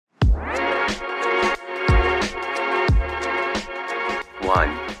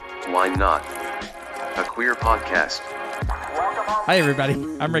Why Not? A queer podcast. Hi, everybody.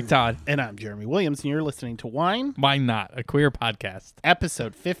 I'm Rick Todd. And I'm Jeremy Williams, and you're listening to Wine, Why Not? A queer podcast.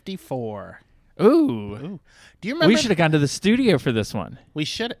 episode 54. Ooh. Do you remember? We should have gone to the studio for this one. We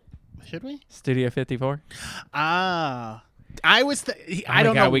should. Should we? Studio 54. I was. I Oh my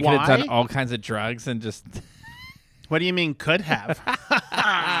don't God, know we why. could have done all kinds of drugs and just... What do you mean could have?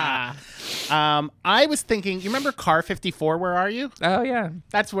 I was thinking. You remember Car 54? Where are you? Oh, yeah.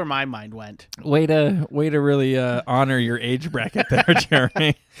 That's where my mind went. Way to really honor your age bracket there,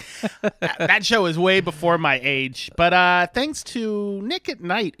 Jeremy. That show is way before my age, but thanks to Nick at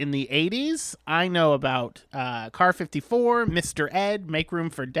Night in the 80s, I know about Car 54, Mr. Ed, Make Room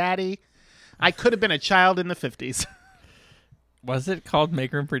for Daddy. I could have been a child in the 50s. Was it called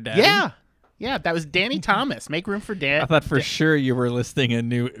Make Room for Daddy? Yeah, that was Danny Thomas. Make Room for Dad. I thought for sure you were listing a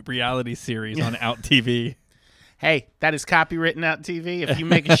new reality series on Out TV. Hey, that is copywritten Out TV. If you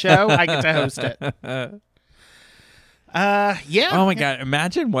make a show, I get to host it. Yeah. Oh my God.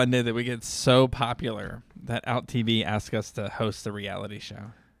 Imagine one day that we get so popular that Out TV asks us to host a reality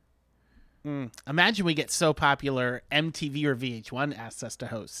show. Imagine we get so popular, MTV or VH1 asks us to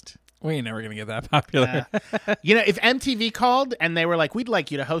host. We ain't never going to get that popular. If MTV called and they were like, we'd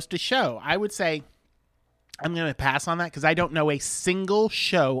like you to host a show, I would say, I'm going to pass on that because I don't know a single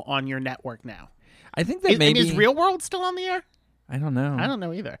show on your network now. I think that maybe... Is Real World still on the air? I don't know. I don't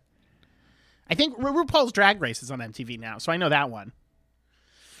know either. I think RuPaul's Drag Race is on MTV now, so I know that one.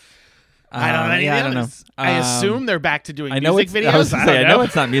 I don't know any of the I don't know. others. I assume they're back to doing I know music it's, videos. I was gonna say, I don't know know.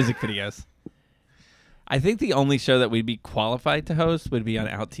 it's not music videos. I think the only show that we'd be qualified to host would be on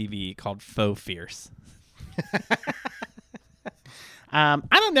Out TV called Faux Fierce. I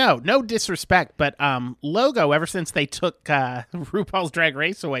don't know. No disrespect, but Logo, ever since they took RuPaul's Drag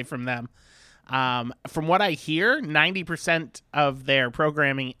Race away from them, from what I hear, 90% of their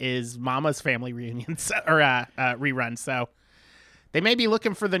programming is Mama's Family reunions or reruns. So they may be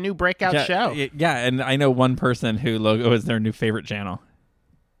looking for the new breakout show. Yeah, and I know one person who Logo is their new favorite channel.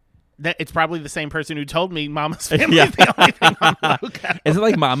 It's probably the same person who told me Mama's Family is the only thing on Logo. Is it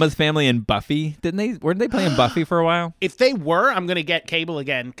like Mama's Family and Buffy? Weren't they playing Buffy for a while? If they were, I'm going to get cable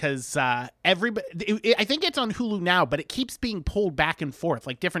again because everybody. I think it's on Hulu now, but it keeps being pulled back and forth,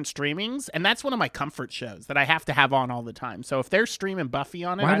 like different streamings, and that's one of my comfort shows that I have to have on all the time. So if they're streaming Buffy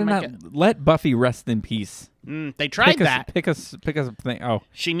on it, Why I did might not let Buffy rest in peace? they tried that. Pick a thing. Oh,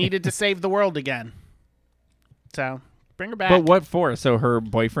 She needed to save the world again. So bring her back. but what for? So her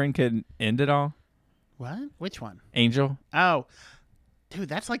boyfriend could end it all? What? Which one? Angel? Oh, dude,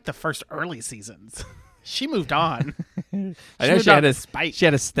 that's like the first early seasons. She moved on. I know moved she had on a to Spike. She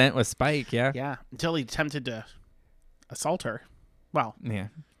had a stint with Spike. Yeah. Yeah, until he attempted to assault her. Well, Yeah.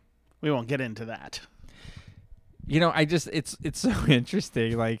 we won't get into that. You know, it's so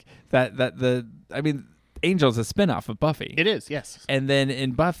interesting, like that Angel's a spinoff of Buffy. It is, yes. And then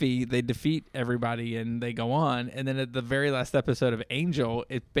in Buffy, they defeat everybody and they go on. And then at the very last episode of Angel,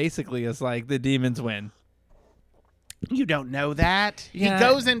 it basically is like the demons win. You don't know that. Yeah. He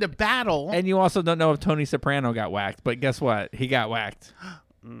goes into battle. And you also don't know if Tony Soprano got whacked. But guess what? He got whacked.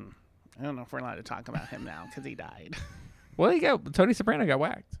 I don't know if we're allowed to talk about him now because he died. Well, Tony Soprano got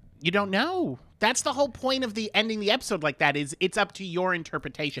whacked. You don't know. That's the whole point of the ending the episode like that is it's up to your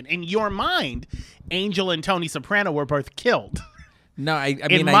interpretation. In your mind, Angel and Tony Soprano were both killed. No, I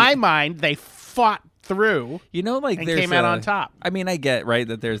mean, In my mind, they fought through you know, like and there's came out on top. I mean, I get right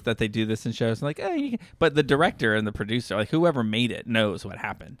that they do this in shows, like, but the director and the producer, like whoever made it, knows what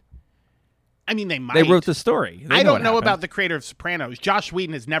happened. I mean, they might. They wrote the story. I don't know about the creator of Sopranos. Josh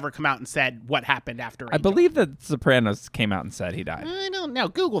Whedon has never come out and said what happened after Angel. I believe that Sopranos came out and said he died. I don't know.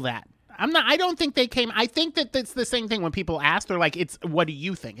 Google that. I don't think they came. I think that it's the same thing when people ask. They're like, what do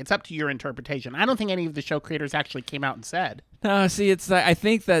you think? It's up to your interpretation. I don't think any of the show creators actually came out and said. No, see, I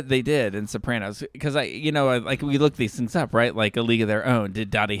think that they did in Sopranos because like we look these things up, right? Like A League of Their Own. Did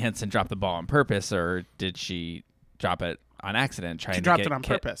Dottie Henson drop the ball on purpose, or did she drop it on accident? She dropped it on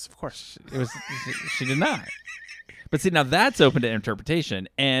purpose, of course. It was she did not. But see, now that's open to interpretation.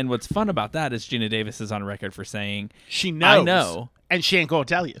 And what's fun about that is Gina Davis is on record for saying, She knows. I know. And she ain't going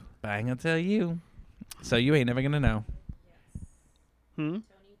to tell you. But I ain't going to tell you. So you ain't never going to know.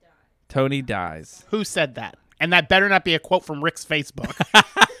 Tony dies. Who said that? And that better not be a quote from Rick's Facebook.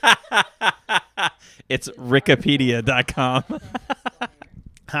 It's Rickopedia.com.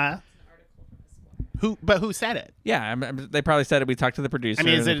 Huh? Who said it? Yeah, they probably said it. We talked to the producer. I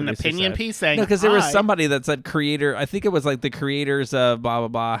mean, is and it the an producer opinion said- piece saying, No, because there was "Hi"? somebody that said creator. I think it was like the creators of blah, blah,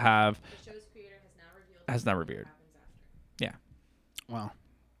 blah have. The show's creator Has not revealed. what happens after. Yeah. Well,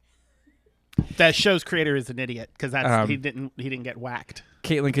 that show's creator is an idiot because that's Um, he didn't get whacked.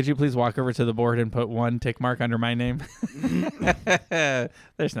 Caitlin, could you please walk over to the board and put 1 tick mark under my name?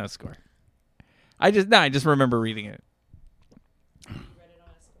 There's no score. I just remember reading it.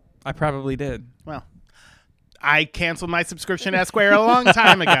 I probably did. Well, I canceled my subscription to Esquire a long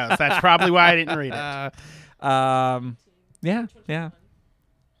time ago. So that's probably why I didn't read it. Yeah.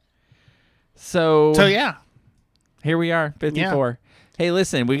 So yeah. here we are, 54. Hey,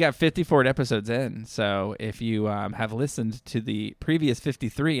 listen, we got 54 episodes in. So if you have listened to the previous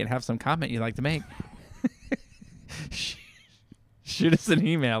 53 and have some comment you'd like to make, shoot us an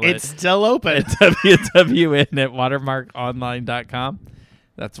email. It's still open. At wwn@watermarkonline.com.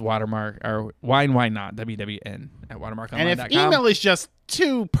 That's watermark or wine not WWN at watermarkonline.com. And if email is just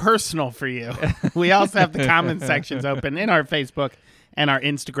too personal for you, we also have the comment sections open in our Facebook and our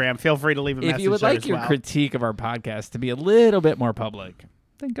Instagram. Feel free to leave a message. If you would there like as your well. critique of our podcast to be a little bit more public,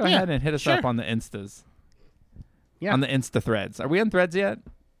 then go ahead and hit us up on the Instas. Yeah. On the Insta threads. Are we on threads yet?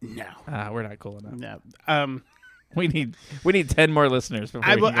 No. We're not cool enough. No. We need 10 more listeners before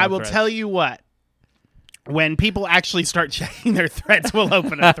I will tell you what. When people actually start checking their threads, we'll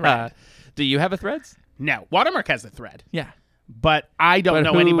open a thread. Do you have a threads? No. Watermark has a thread. Yeah. But I don't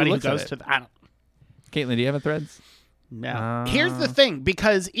know who anybody who looks at goes it? to that. Caitlin, do you have a threads? No. Here's the thing,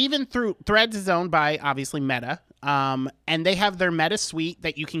 because even through Threads is owned by obviously Meta, and they have their Meta suite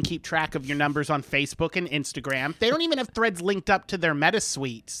that you can keep track of your numbers on Facebook and Instagram. They don't even have Threads linked up to their Meta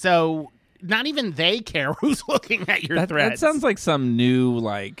suite, so not even they care who's looking at your That threads. sounds like some new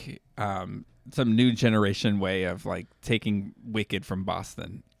some new generation way of like taking Wicked from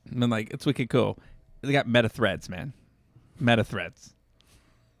Boston. I mean, like, it's wicked cool. They got Meta threads, man. Meta threads.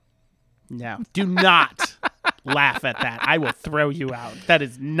 No. Do not laugh at that. I will throw you out. That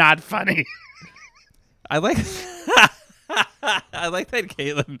is not funny. I like I like that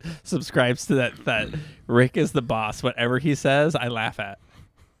Caitlin subscribes to that Rick is the boss. Whatever he says, I laugh at.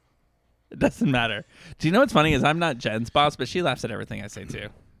 It doesn't matter. Do you know what's funny is I'm not Jen's boss, but she laughs at everything I say too.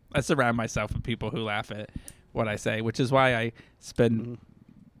 I surround myself with people who laugh at what I say, which is why I spend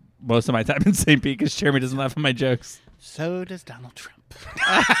most of my time in St. Pete because Jeremy doesn't laugh at my jokes. So does Donald Trump.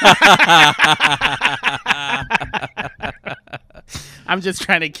 I'm just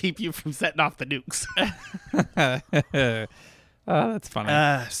trying to keep you from setting off the nukes. Oh, that's funny.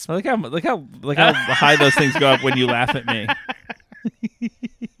 Look how high those things go up when you laugh at me.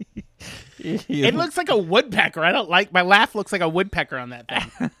 It looks like a woodpecker. I don't like my laugh. Looks like a woodpecker on that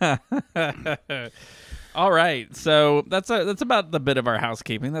thing. All right, so that's about the bit of our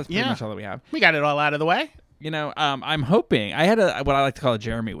housekeeping. That's pretty much all that we have. We got it all out of the way. You know, I'm hoping I had what I like to call a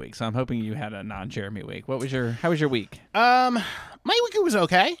Jeremy week. So I'm hoping you had a non-Jeremy week. How was your week? My week was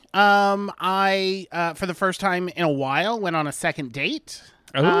okay. I for the first time in a while went on a second date.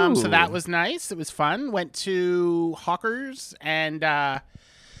 So that was nice. It was fun. Went to Hawkers and did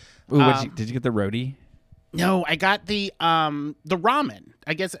you get the roadie? no, I got the ramen.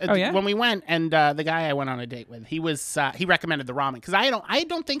 I guess when we went and the guy I went on a date with, he recommended the ramen because I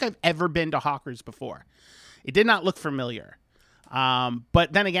don't think I've ever been to Hawkers before. It did not look familiar.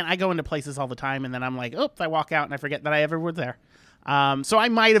 But then again, I go into places all the time and then I'm like, oops, I walk out and I forget that I ever was there. So I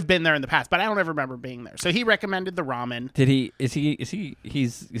might have been there in the past, but I don't ever remember being there. So he recommended the ramen. Is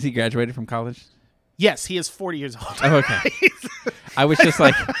he graduated from college? Yes, he is 40 years old. Oh, okay. I was just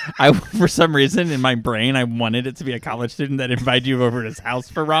like, for some reason in my brain, I wanted it to be a college student that invited you over to his house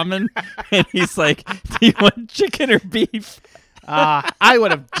for ramen. And he's like, do you want chicken or beef? I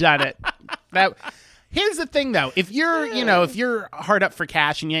would have done it. Here's the thing, though. If you're hard up for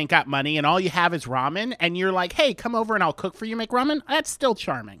cash and you ain't got money and all you have is ramen and you're like, hey, come over and I'll cook for you, make ramen, that's still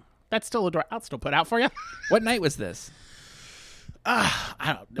charming. That's still adorable. I'll still put out for you. What night was this? I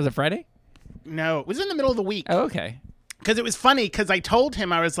don't know. Was it Friday? No, it was in the middle of the week. Oh, okay. Because it was funny because I told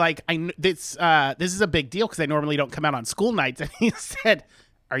him, I was like, this is a big deal because I normally don't come out on school nights. And he said,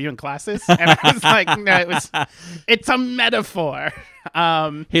 are you in classes? And I was like, no, it's a metaphor.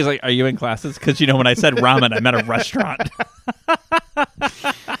 He's like, are you in classes? Because, when I said ramen, I meant a restaurant.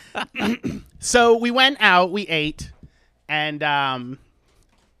 So we went out, we ate, and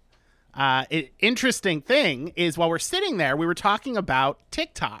interesting thing is while we're sitting there, we were talking about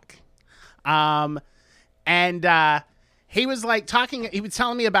TikTok. He was like he was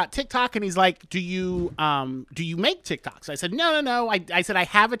telling me about TikTok and he's like, do you make TikToks? I said, no. I said, I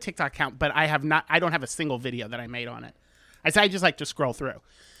have a TikTok account, but I don't have a single video that I made on it. I said, I just like to scroll through.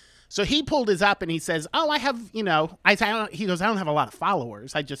 So he pulled his up and he says, oh, I have, he goes, I don't have a lot of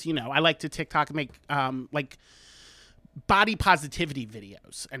followers. I just, I like to TikTok and make, body positivity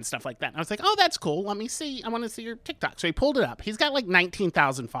videos and stuff like that. And I was like, oh, that's cool. Let me see. I want to see your TikTok. So he pulled it up. He's got like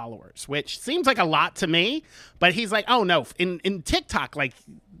 19,000 followers, which seems like a lot to me. But he's like, oh, no. In TikTok, like,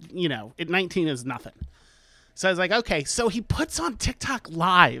 19 is nothing. So I was like, okay. So he puts on TikTok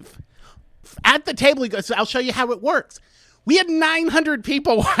live. At the table, he goes, I'll show you how it works. We had 900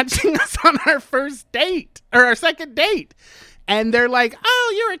 people watching us on our first date or our second date. And they're like,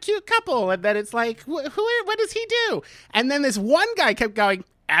 oh, you're a cute couple. And then it's like, what does he do? And then this one guy kept going,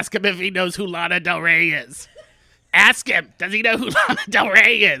 ask him if he knows who Lana Del Rey is. Ask him, does he know who Lana Del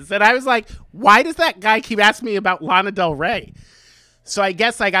Rey is? And I was like, why does that guy keep asking me about Lana Del Rey? So I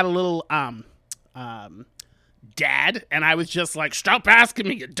guess I got a little dad, and I was just like, stop asking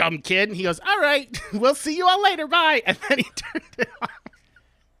me, you dumb kid. And he goes, all right, we'll see you all later, bye. And then he turned it off.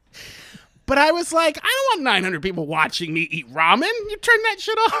 But I was like, I don't want 900 people watching me eat ramen. You turn that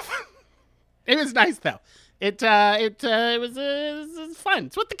shit off. It was nice though. It was fun.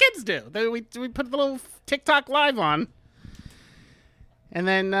 It's what the kids do. We put the little TikTok live on, and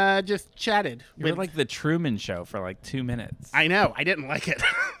then just chatted. You're like the Truman Show for like 2 minutes. I know. I didn't like it.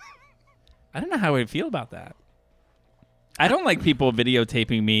 I don't know how I feel about that. I don't like people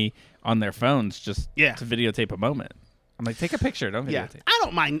videotaping me on their phones just to videotape a moment. I'm like, take a picture, don't videotape. Yeah, I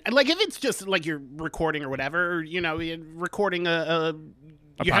don't mind. Like, if it's just like you're recording or whatever, or, you're recording you're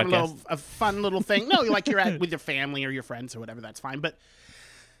having a fun little thing. No, like you're at with your family or your friends or whatever, that's fine. But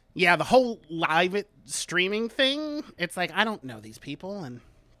yeah, the whole live streaming thing, it's like, I don't know these people, and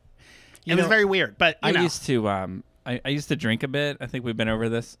it was very weird. But I used to I used to drink a bit. I think we've been over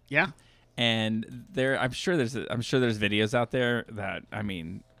this. Yeah. And I'm sure there's videos out there that, I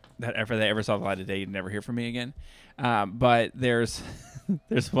mean, that if they ever saw the light of day, you'd never hear from me again. But there's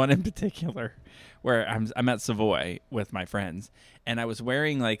one in particular where I'm at Savoy with my friends, and I was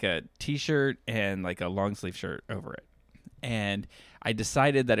wearing like a t-shirt and like a long sleeve shirt over it. And I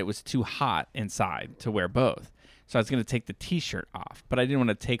decided that it was too hot inside to wear both. So I was going to take the t-shirt off, but I didn't want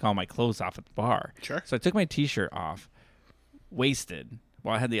to take all my clothes off at the bar. Sure. So I took my t-shirt off, wasted,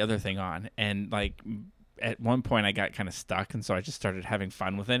 while I had the other thing on. And like at one point I got kind of stuck, and so I just started having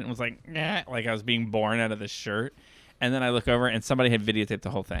fun with it and was like, like I was being born out of this shirt. And then I look over and somebody had videotaped the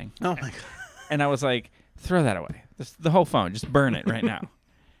whole thing. Oh my God. And I was like, throw that away. Just the whole phone. Just burn it right now.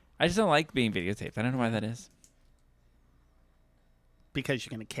 I just don't like being videotaped. I don't know why that is. Because you're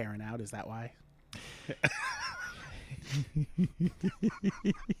going to Karen out, is that why?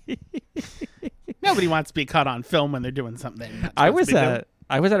 Nobody wants to be caught on film when they're doing something. I was at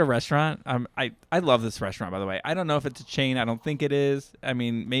a restaurant. I love this restaurant, by the way. I don't know if it's a chain. I don't think it is. I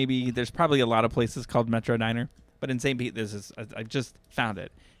mean, maybe there's probably a lot of places called Metro Diner, but in St. Pete, I just found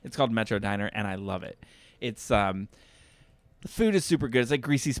it. It's called Metro Diner, and I love it. It's the food is super good. It's like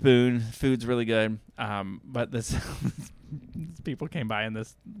Greasy Spoon. Food's really good. But this people came by, and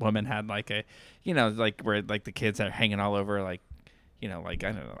this woman had like a, like where like the kids are hanging all over, like, like,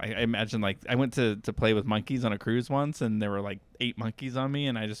 I don't know. I imagine like I went to play with monkeys on a cruise once, and there were like 8 monkeys on me,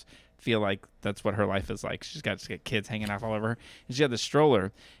 and I just feel like that's what her life is like. She's got kids hanging off all over her, and she had this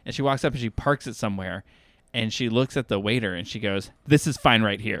stroller, and she walks up and she parks it somewhere, and she looks at the waiter and she goes, "This is fine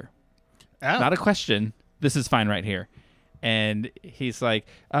right here." Oh. Not a question. This is fine right here. And he's like,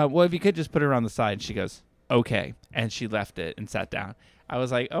 well, if you could just put her on the side. And she goes, okay. And she left it and sat down. I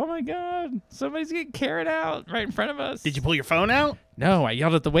was like, oh my God, somebody's getting carried out right in front of us. Did you pull your phone out? No, I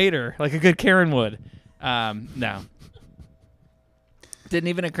yelled at the waiter like a good Karen would. No. Didn't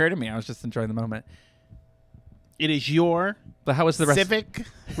even occur to me. I was just enjoying the moment. It is your But how was the rest? civic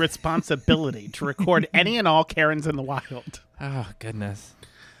responsibility to record any and all Karens in the wild. Oh, goodness.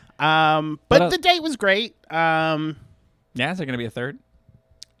 But the date was great. Yeah, is there going to be a third?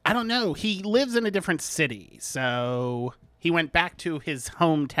 I don't know. He lives in a different city, so he went back to his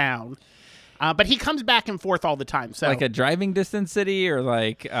hometown. But he comes back and forth all the time. So like a driving distance city, or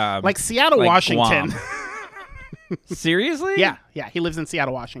like Seattle, like Washington. Guam? Seriously? Yeah. He lives in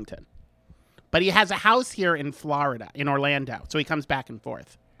Seattle, Washington. But he has a house here in Florida, in Orlando. So he comes back and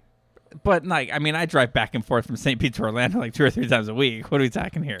forth. But like, I mean, I drive back and forth from St. Pete to Orlando like 2 or 3 times a week. What are we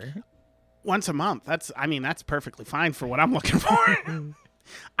talking here? Once a month. That's perfectly fine for what I'm looking for.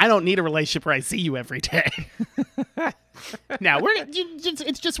 I don't need a relationship where I see you every day. No,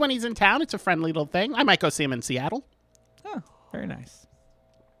 it's just when he's in town. It's a friendly little thing. I might go see him in Seattle. Oh, very nice.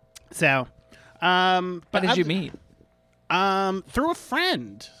 So, How did you meet? Through a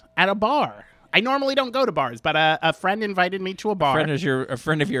friend at a bar. I normally don't go to bars, but a friend invited me to a bar. A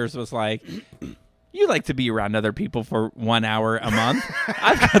friend of yours was like, you like to be around other people for 1 hour a month.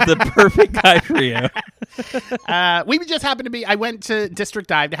 I've got the perfect guy for you. We just happened to be, I went to District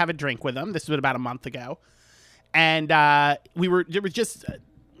Dive to have a drink with him. This was about a month ago. And it was just,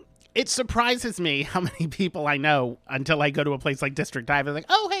 it surprises me how many people I know until I go to a place like District Dive. I'm like,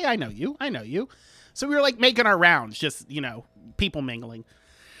 oh, hey, I know you. So we were like making our rounds, just, people mingling.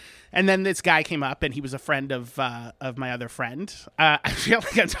 And then this guy came up, and he was a friend of my other friend. I feel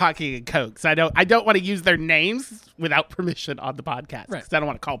like I'm talking in code, because I don't want to use their names without permission on the podcast, because I don't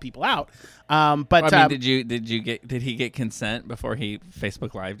want to call people out. But I mean, did he get consent before he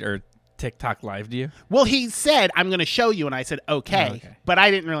Facebook Live or TikTok Live to you? Well, he said, I'm going to show you, and I said, okay. But I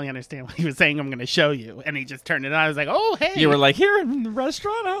didn't really understand what he was saying. I'm going to show you, and he just turned it on. I was like, oh, hey. You were like, here in the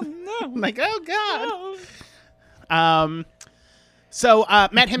restaurant? Oh no. I'm like, oh god. So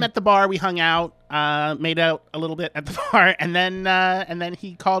met him at the bar. We hung out, made out a little bit at the bar, and then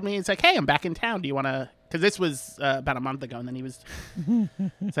he called me and said, "Hey, I'm back in town. Do you want to?" Because this was about a month ago, and then he was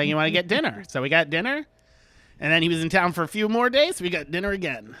saying, "You want to get dinner?" So we got dinner, and then he was in town for a few more days. So we got dinner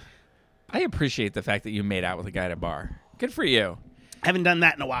again. I appreciate the fact that you made out with a guy at a bar. Good for you. Haven't done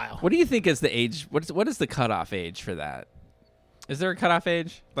that in a while. What do you think is the age? What is the cutoff age for that? Is there a cutoff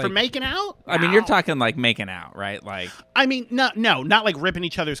age for making out? I mean, you're talking like making out, right? Like, I mean, no, not like ripping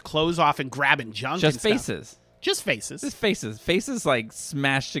each other's clothes off and grabbing junk. Just and faces. Stuff. Just faces. Just faces. Faces like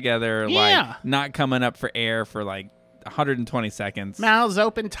smashed together, yeah. like not coming up for air for like 120 seconds. Mouths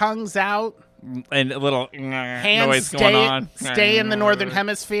open, tongues out. And a little hands noise going on. Stay in the northern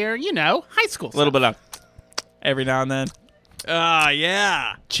hemisphere. High school. A little bit of every now and then.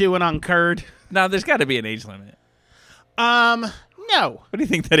 Yeah. Chewing on curd. No, there's got to be an age limit. No. What do you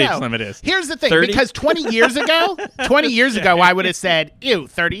think that age limit is? Here's the thing, 30? because 20 years ago, I would have said, ew,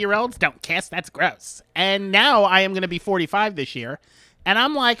 30-year-olds don't kiss, that's gross. And now I am going to be 45 this year, and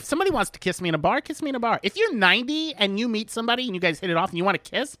I'm like, if somebody wants to kiss me in a bar, kiss me in a bar. If you're 90 and you meet somebody and you guys hit it off and you want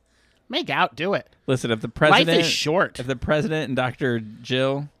to kiss, make out, do it. Listen, if the president life is short. If the president and Dr.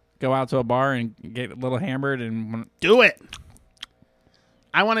 Jill go out to a bar and get a little hammered and do it.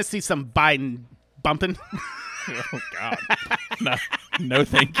 I want to see some Biden bumping. Oh God, no,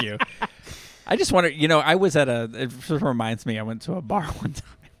 thank you. I just wonder. I was at it sort of reminds me. I went to a bar one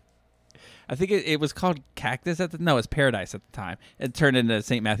time. I think it was called Cactus it's Paradise at the time. It turned into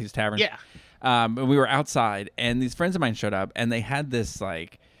St. Matthew's Tavern. Yeah. And we were outside, and these friends of mine showed up, and they had this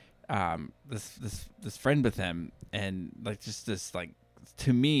like, this friend with them, and like just this like,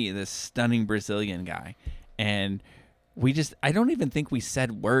 to me, this stunning Brazilian guy, and. I don't even think we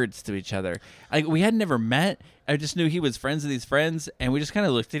said words to each other. Like, we had never met. I just knew he was friends with these friends, and we just kind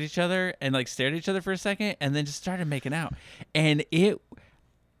of looked at each other and like stared at each other for a second, and then just started making out. And it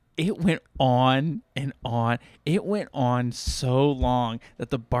went on and on. It went on so long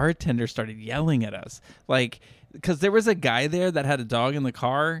that the bartender started yelling at us, like, because there was a guy there that had a dog in the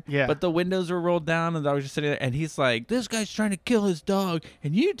car, but the windows were rolled down, and the dog was just sitting there, and he's like, "This guy's trying to kill his dog,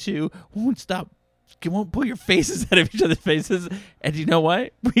 and you two won't stop. You won't pull your faces out of each other's faces." And you know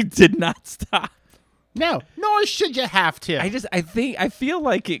what? We did not stop. No, nor should you have to. I feel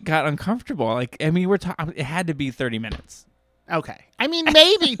like it got uncomfortable. Like, I mean, it had to be 30 minutes. Okay. I mean,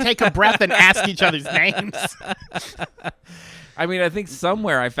 maybe take a breath and ask each other's names. I mean, I think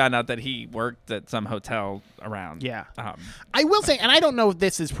somewhere I found out that he worked at some hotel around. Yeah. I will say, and I don't know if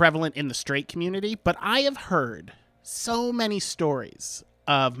this is prevalent in the straight community, but I have heard so many stories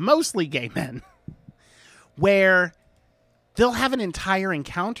of mostly gay men where they'll have an entire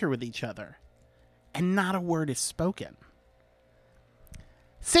encounter with each other and not a word is spoken.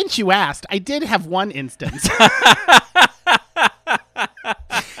 Since you asked, I did have one instance.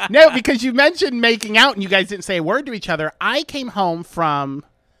 No, because you mentioned making out and you guys didn't say a word to each other. I came home from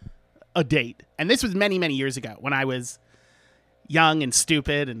a date, and this was many, many years ago when I was young and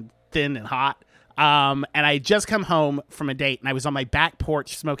stupid and thin and hot. And I had just come home from a date, and I was on my back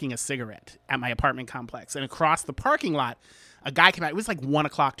porch smoking a cigarette at my apartment complex. And across the parking lot, a guy came out. It was like 1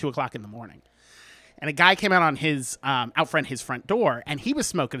 o'clock, 2 o'clock in the morning. And a guy came out on his his front door, and he was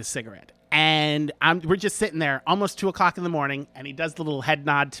smoking a cigarette. And we're just sitting there, almost 2 o'clock in the morning, and he does the little head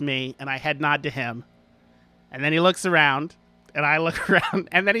nod to me, and I head nod to him. And then he looks around, and I look around,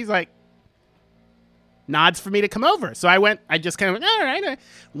 and then he's like, nods for me to come over. So I just kind of went, all right. I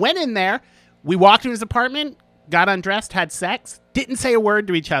went in there. We walked to his apartment, got undressed, had sex, didn't say a word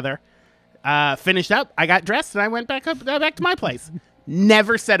to each other. Finished up. I got dressed, and I went back to my place.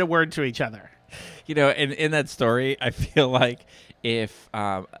 Never said a word to each other. In that story, I feel like if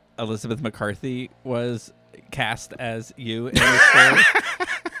Elizabeth McCarthy was cast as you in this story,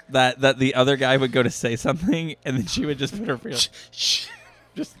 that the other guy would go to say something, and then she would just put her finger. Just.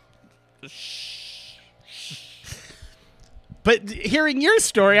 But hearing your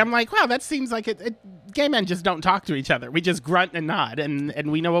story, I'm like, wow, that seems like it gay men just don't talk to each other. We just grunt and nod,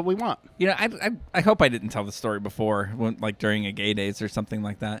 and we know what we want. You know, I hope I didn't tell the story before, when, like during a gay days or something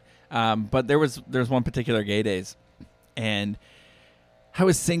like that. But there's one particular gay days, and I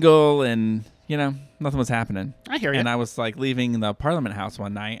was single, and you know, nothing was happening. I hear you. And I was like leaving the Parliament House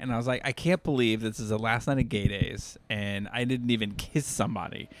one night, and I was like, I can't believe this is the last night of gay days, and I didn't even kiss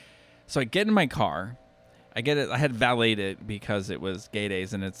somebody. So I get in my car. I had valeted it because it was gay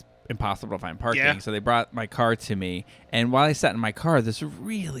days, and it's impossible to find parking. Yeah. So they brought my car to me, and while I sat in my car, this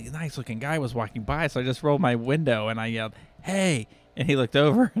really nice looking guy was walking by. So I just rolled my window and I yelled, "Hey!" And he looked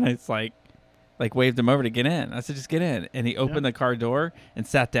over, and it's like waved him over to get in. I said, "Just get in." And he opened the car door and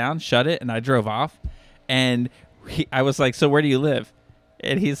sat down, shut it, and I drove off. And I was like, "So where do you live?"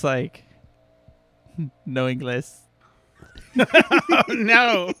 And he's like, "No English." Oh,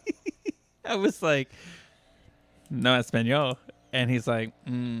 no. I was like, "No Espanol." And he's like,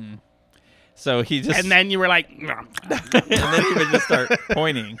 So he just... And then you were like... and then he would just start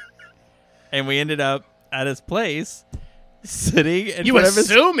pointing. And we ended up at his place, sitting in You front of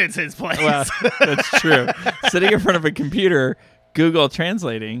his... assume it's his place. Well, that's true. Sitting in front of a computer, Google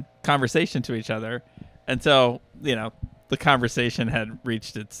translating conversation to each other until, you know, the conversation had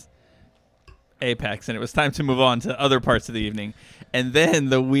reached its apex and it was time to move on to other parts of the evening. And then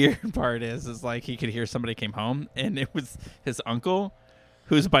the weird part is like he could hear somebody came home, and it was his uncle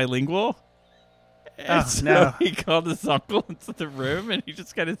who's bilingual. And so no. he called his uncle into the room, and he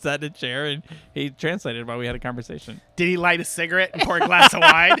just kind of sat in a chair and he translated while we had a conversation. Did he light a cigarette and pour a glass of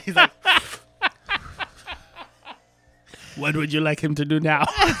wine? He's like, what would you like him to do now?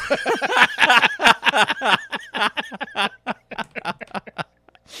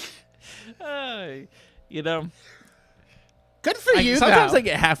 You know, Good for you, sometimes though. I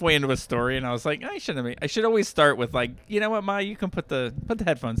get halfway into a story and I was like, I should always start with like, you know what, Ma, you can put the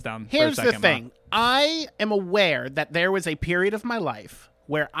headphones down. Here's for a second, the thing. Ma. I am aware that there was a period of my life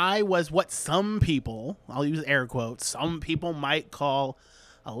where I was what some people, I'll use air quotes, some people might call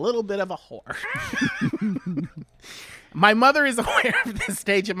a little bit of a whore. My mother is aware of this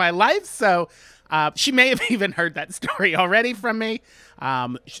stage of my life, so she may have even heard that story already from me.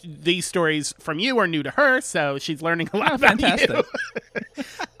 These stories from you are new to her, so she's learning a lot about fantastic. you.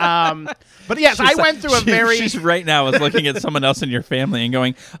 But yes, I went through a very... She's right now is looking at someone else in your family and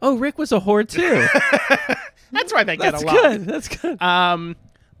going, "Oh, Rick was a whore too." That's why they get That's along. good. That's good.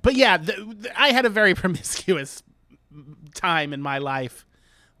 But yeah, I had a very promiscuous time in my life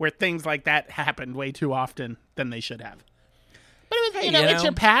where things like that happened way too often than they should have. But it was, it's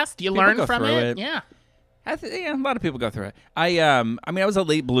your past. You people learn go from through it. it. Yeah. Yeah, a lot of people go through it. I mean, I was a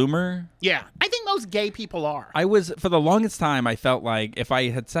late bloomer. Yeah. I think most gay people are. I was, for the longest time, I felt like if I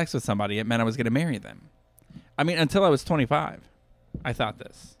had sex with somebody, it meant I was going to marry them. I mean, until I was 25, I thought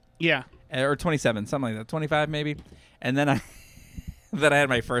this. Yeah. Or 27, something like that. 25 maybe. And then I had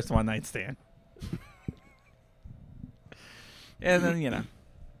my first one night stand. And then, you know.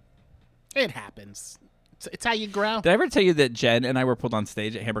 It happens. It's how you grow. Did I ever tell you that Jen and I were pulled on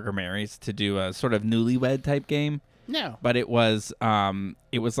stage at Hamburger Mary's to do a sort of newlywed type game? No. But it was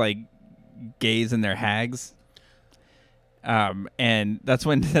like gays and their hags. And that's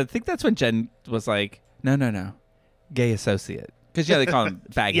when I think that's when Jen was like, no, gay associate. Because they call them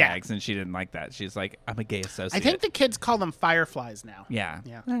fag Yeah. hags, and she didn't like that. She's like, I'm a gay associate. I think the kids call them fireflies now. Yeah.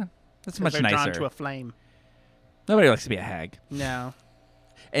 Yeah. That's 'Cause much they're nicer. drawn to a flame. Nobody likes to be a hag. No.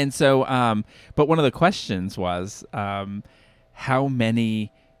 And so, but one of the questions was, how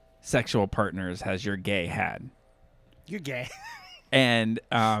many sexual partners has your gay had? You're gay. And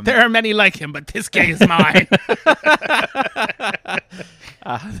There are many like him, but this gay is mine.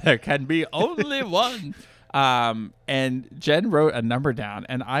 there can be only one. And Jen wrote a number down,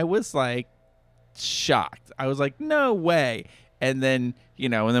 and I was like shocked. I was like, no way. And then,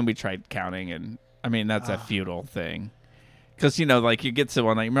 and then we tried counting, and I mean, that's a futile thing. Because, like you get to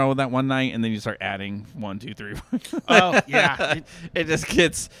one night, remember that one night, and then you start adding 1, 2, 3. Oh, yeah. It just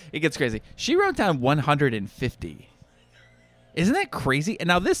gets crazy. She wrote down 150. Isn't that crazy? And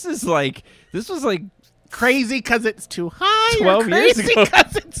now this was like Crazy because it's too high. 12 or years crazy ago.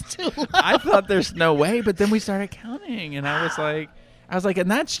 because it's too low. I thought there's no way, but then we started counting, and I was like,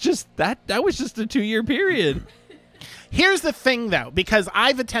 and that's just that was just a 2-year period. Here's the thing, though, because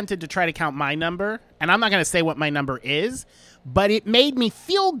I've attempted to try to count my number, and I'm not going to say what my number is, but it made me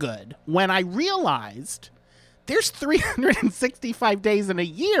feel good when I realized there's 365 days in a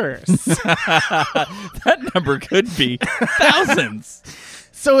year. That number could be thousands.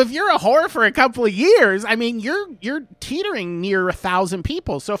 So if you're a whore for a couple of years, I mean, you're teetering near 1,000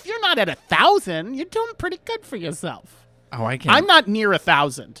 people. So if you're not at 1,000, you're doing pretty good for yourself. Oh, I can't. I'm not near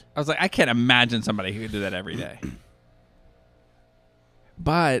 1,000. I was like, I can't imagine somebody who could do that every day.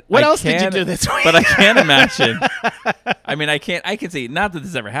 But What I else did you can- do this week? But I can't imagine. I mean, I can see, not that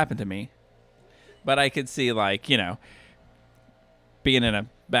this ever happened to me, but I could see, like, being in a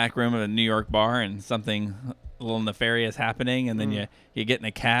back room of a New York bar and something a little nefarious happening, and then you get in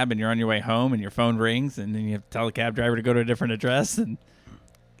a cab and you're on your way home and your phone rings, and then you have to tell the cab driver to go to a different address. And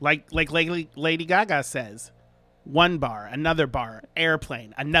Like Lady Gaga says, one bar, another bar,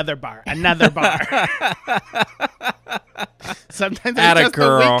 airplane, another bar, another bar. Sometimes Atta that's just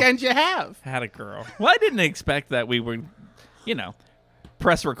girl. the weekend you have. had a girl. Well, I didn't expect that we would,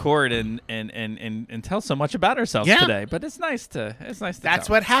 press record and tell so much about ourselves Yeah. today. But it's nice to That's tell.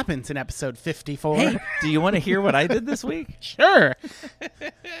 what happens in episode 54. Hey, do you want to hear what I did this week? Sure.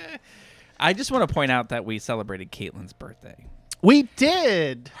 I just want to point out that we celebrated Caitlin's birthday. We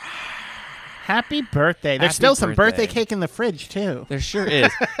did. Happy birthday. There's Happy still some birthday birthday. cake in the fridge, too. There sure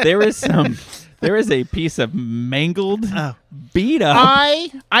is. There is a piece of mangled, beat up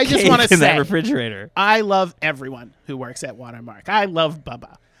I just cake want to in that say, refrigerator. I love everyone who works at Watermark. I love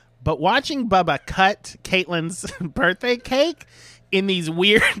Bubba. But watching Bubba cut Caitlin's birthday cake in these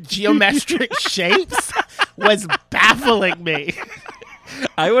weird geometric shapes was baffling me.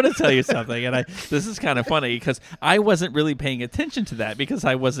 I want to tell you something, and this is kind of funny because I wasn't really paying attention to that because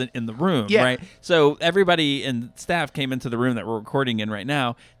I wasn't in the room, Yeah. right? So everybody in staff came into the room that we're recording in right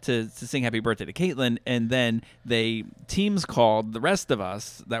now to sing happy birthday to Caitlin, and then they Teams called the rest of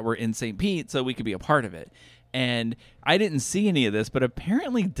us that were in St. Pete so we could be a part of it. And I didn't see any of this, but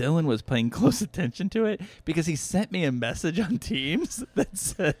apparently Dylan was paying close attention to it because he sent me a message on Teams that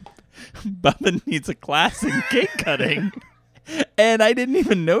said, Bubba needs a class in cake cutting. And I didn't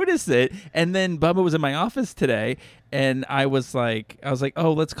even notice it. And then Bubba was in my office today, and I was like,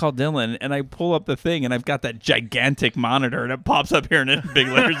 oh, let's call Dylan. And I pull up the thing, and I've got that gigantic monitor, and it pops up here in big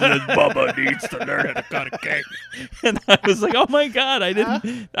letters, and it says, Bubba needs to learn how to cut a cake. And I was like, oh my God,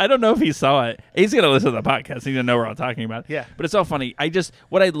 I don't know if he saw it. He's gonna listen to the podcast. He's gonna know what I'm talking about. Yeah. But it's all funny.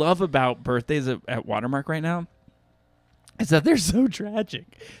 What I love about birthdays at Watermark right now is that they're so tragic.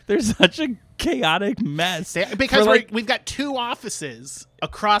 They're such a chaotic mess. Because For, we've got two offices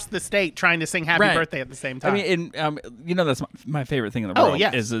across the state trying to sing happy Right. birthday at the same time. I mean, that's my favorite thing in the world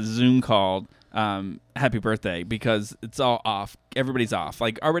yes. is a Zoom call, happy birthday, because it's all off. Everybody's off.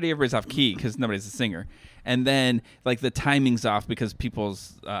 Like, already everybody's off key because nobody's a singer. And then, like, the timing's off because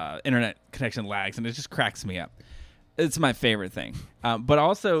people's internet connection lags, and it just cracks me up. It's my favorite thing. But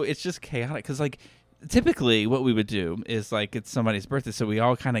also, it's just chaotic because, like, typically what we would do is, like, it's somebody's birthday, so we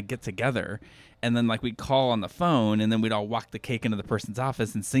all kind of get together, and then, like, we'd call on the phone, and then we'd all walk the cake into the person's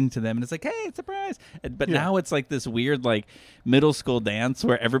office and sing to them, and it's like, hey, surprise. But now it's like this weird, like, middle school dance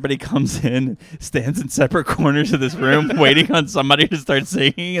where everybody comes in, stands in separate corners of this room waiting on somebody to start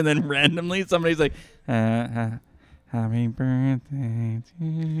singing, and then randomly somebody's like, happy birthday to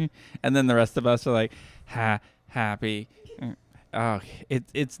you. And then the rest of us are like, happy. Oh,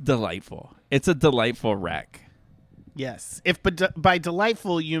 it's delightful. It's a delightful wreck. yes. If by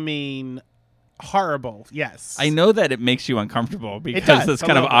delightful you mean horrible, yes. I know that it makes you uncomfortable because does, this a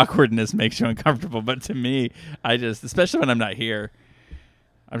kind of little bit. awkwardness makes you uncomfortable. But to me, especially when I'm not here,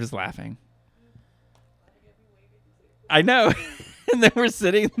 I'm just laughing. I know. And then we're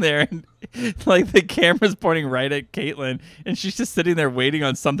sitting there, and like the camera's pointing right at Caitlin, and she's just sitting there waiting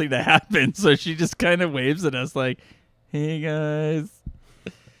on something to happen. So she just kind of waves at us like, hey, guys.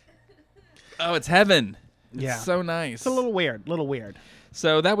 Oh, it's heaven. It's Yeah. so nice. It's a little weird.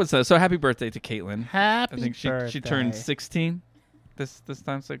 So that was so happy birthday to Caitlin. Happy I think she turned 16 this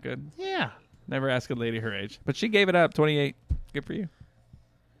time. So good. Yeah. Never ask a lady her age, but she gave it up. 28. Good for you.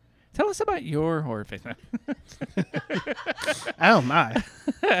 Tell us about your horror face. Oh my.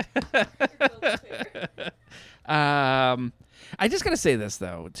 I just gotta say this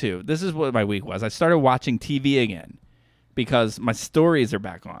though too. This is what my week was. I started watching TV again because my stories are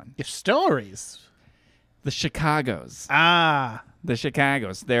back on. Your stories. The Chicagos. Ah. The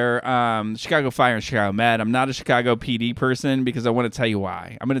Chicagos. They're Chicago Fire and Chicago Med. I'm not a Chicago PD person because I want to tell you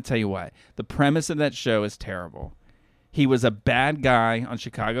why. I'm going to tell you what. The premise of that show is terrible. He was a bad guy on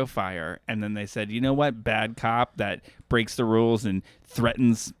Chicago Fire, and then they said, you know what, bad cop that breaks the rules and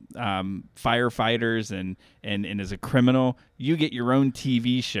threatens firefighters and is a criminal, you get your own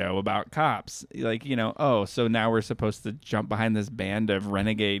TV show about cops. Like, so now we're supposed to jump behind this band of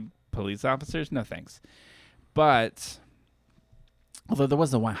renegade police officers? No thanks. But although there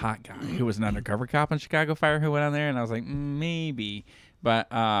was the one hot guy who was an undercover cop on Chicago Fire who went on there, and I was like, maybe. But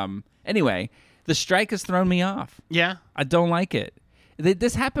anyway, the strike has thrown me off. Yeah. I don't like it.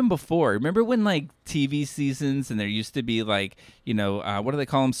 This happened before. Remember when like TV seasons and there used to be like, what do they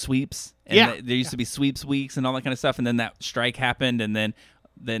call them? Sweeps. And Yeah. there used to be sweeps weeks and all that kind of stuff. And then that strike happened, and then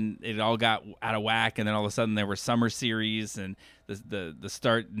it all got out of whack. And then all of a sudden there were summer series, and the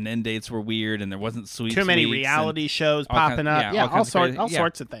start and end dates were weird, and there wasn't sweeps. Too many weeks reality and shows all popping kind- up. yeah, all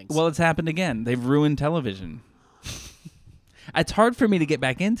Sorts of things. Well, it's happened again. They've ruined television. It's hard for me to get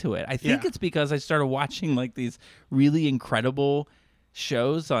back into it. I think Yeah. it's because I started watching like these really incredible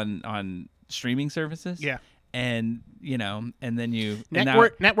shows on streaming services. Yeah. And and then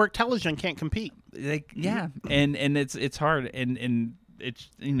and network television can't compete. and it's hard and it's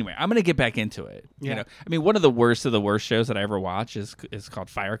anyway. I'm gonna get back into it. Yeah. I mean, one of the worst shows that I ever watched is called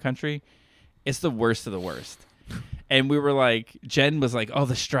Fire Country. It's the worst of the worst. And we were like, Jen was like, "Oh,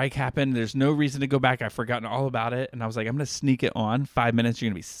 the strike happened. There's no reason to go back. I've forgotten all about it." And I was like, "I'm gonna sneak it on. 5 minutes, you're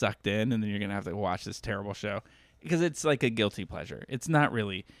gonna be sucked in, and then you're gonna have to watch this terrible show because it's like a guilty pleasure. It's not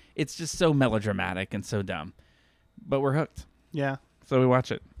really. It's just so melodramatic and so dumb, but we're hooked. Yeah. So we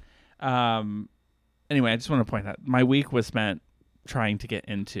watch it. Anyway, I just want to point out my week was spent trying to get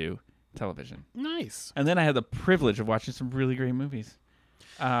into television, Nice. and then I had the privilege of watching some really great movies.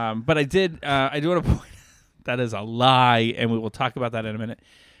 But I do want to point. That is a lie, and we will talk about that in a minute.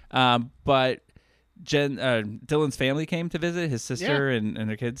 But Dylan's family came to visit, his sister and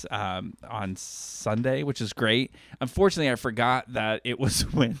their kids, on Sunday, which is great. Unfortunately, I forgot that it was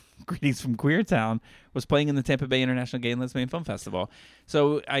when Greetings from Queertown was playing in the Tampa Bay International Gay and Lesbian Film Festival.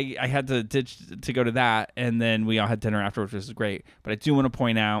 So I had to ditch to go to that, and then we all had dinner afterwards, which was great. But I do want to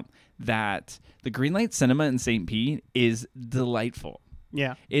point out that the Greenlight Cinema in St. Pete is delightful.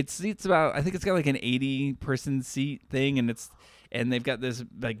 Yeah. It's about, I think it's got like an 80-person seat thing, and they've got this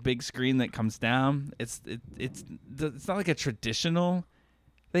like big screen that comes down. It's not like a traditional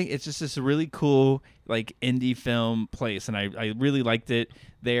thing. It's just this really cool like indie film place, and I really liked it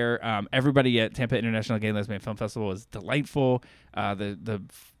there. Everybody at Tampa International Gay and Lesbian Film Festival was delightful.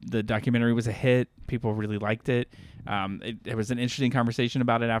 The documentary was a hit. People really liked it. There was an interesting conversation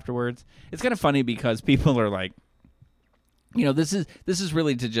about it afterwards. It's kind of funny because people are like, this is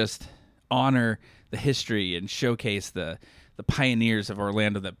really to just honor the history and showcase the pioneers of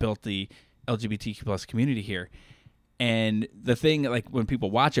Orlando that built the LGBTQ plus community here. And the thing, like when people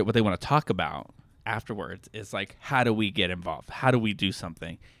watch it, what they want to talk about afterwards is like, how do we get involved? How do we do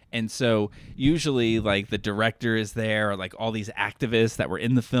something? And so usually like the director is there, or like all these activists that were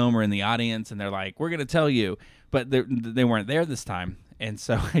in the film or in the audience, and they're like, we're going to tell you, but they weren't there this time. And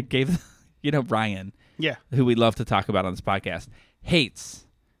so I gave, Ryan, who we love to talk about on this podcast, hates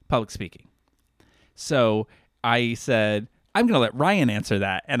public speaking. So I said, I'm going to let Ryan answer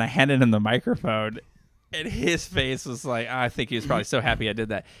that. And I handed him the microphone, and his face was like, I think he was probably so happy I did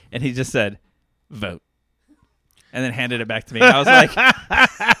that. And he just said, vote. And then handed it back to me. I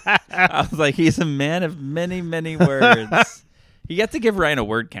was like, he's a man of many, many words. You got to give Ryan a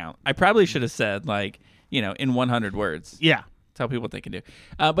word count. I probably should have said in 100 words. Yeah. Tell people what they can do.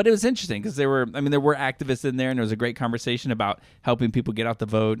 But it was interesting because there were activists in there, and there was a great conversation about helping people get out the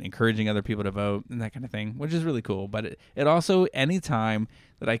vote, encouraging other people to vote, and that kind of thing, which is really cool. But it also, anytime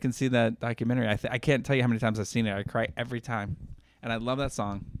that I can see that documentary, I can't tell you how many times I've seen it. I cry every time, and I love that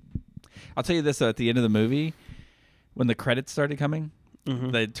song. I'll tell you this, though, at the end of the movie, when the credits started coming,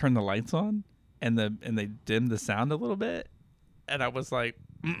 they turned the lights on, and they dimmed the sound a little bit, and I was like,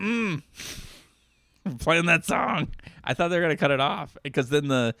 playing that song. I thought they were gonna cut it off because then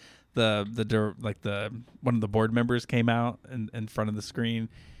the one of the board members came out in front of the screen,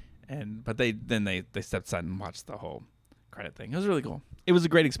 but they stepped aside and watched the whole credit thing. It was really cool. It was a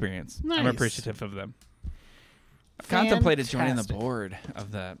great experience. Nice. I'm appreciative of them. I've contemplated joining the Fantastic. board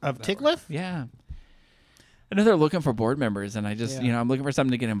of Tickliff? Yeah. I know they're looking for board members, and I just I'm looking for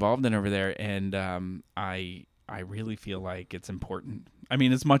something to get involved in over there, and I really feel like it's important. I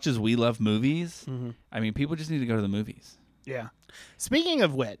mean, as much as we love movies, I mean, people just need to go to the movies. Yeah. Speaking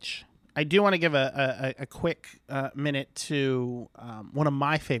of which, I do want to give a quick minute to one of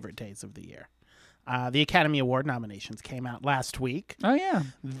my favorite days of the year. The Academy Award nominations came out last week. Oh, yeah.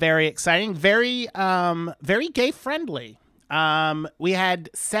 Very exciting. Very gay friendly. We had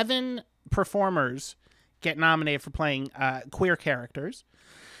 7 performers get nominated for playing queer characters.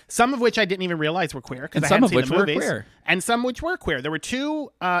 Some of which I didn't even realize were queer because I hadn't seen the movies. Queer. And some which were queer. There were 2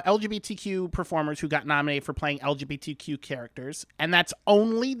 LGBTQ performers who got nominated for playing LGBTQ characters, and that's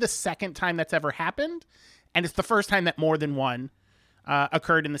only the second time that's ever happened, and it's the first time that more than one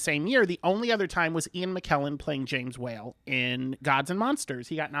occurred in the same year. The only other time was Ian McKellen playing James Whale in Gods and Monsters.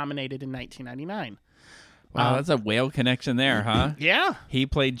 He got nominated in 1999. Wow, that's a Whale connection there, huh? Yeah. He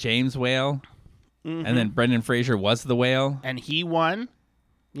played James Whale. And then Brendan Fraser was the whale. And he won.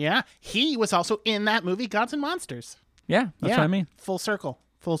 Yeah. He was also in that movie, Gods and Monsters. Yeah, that's what I mean. Full circle.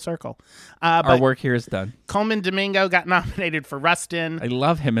 Our But work here is done. Coleman Domingo got nominated for Rustin. I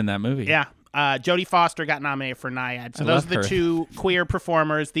love him in that movie. Yeah. Jodie Foster got nominated for Naiad. So I those love are the her. two queer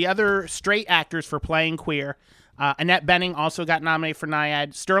performers. The other straight actors for playing queer. Annette Bening also got nominated for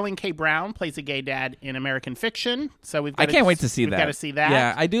Naiad. Sterling K. Brown plays a gay dad in American Fiction. So I can't wait to see that. We've got to see that.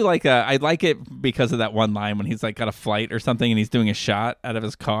 Yeah, I do like. I like it because of that one line when he's like got a flight or something and he's doing a shot out of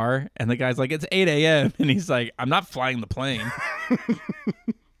his car and the guy's like, "It's 8 a.m." and he's like, "I'm not flying the plane."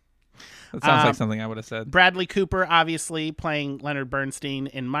 That sounds like something I would have said. Bradley Cooper, obviously, playing Leonard Bernstein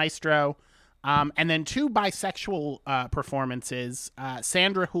in Maestro. And then two bisexual performances.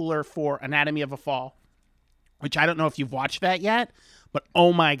 Sandra Hüller for Anatomy of a Fall, which I don't know if you've watched that yet, but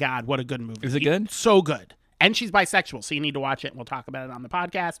oh my God, what a good movie. Is it good? So good. And she's bisexual, so you need to watch it, and we'll talk about it on the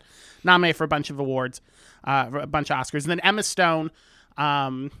podcast. Nominated for a bunch of awards, a bunch of Oscars. And then Emma Stone,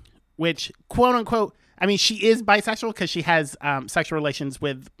 which, quote unquote, I mean, she is bisexual because she has sexual relations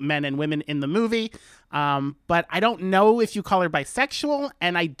with men and women in the movie. But I don't know if you call her bisexual,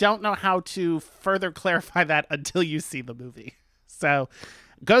 and I don't know how to further clarify that until you see the movie. So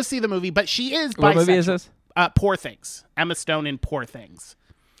go see the movie. But she is bisexual. What movie is this? Poor Things. Emma Stone in Poor Things.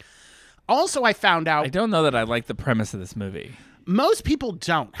 Also, I found out I don't know that I like the premise of this movie. most people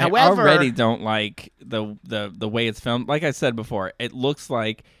don't. I However, already don't like the way it's filmed. Like I said before, it looks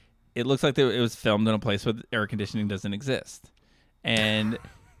like it was filmed in a place where air conditioning doesn't exist, and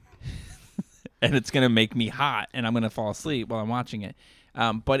and it's gonna make me hot, and I'm gonna fall asleep while I'm watching it.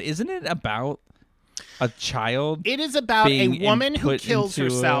 But isn't it about a child? it is about a being woman who input kills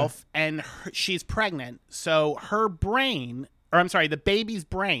into herself, and she's pregnant. So her brain, or I'm sorry, the baby's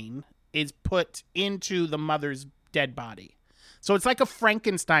brain is put into the mother's dead body. So it's like a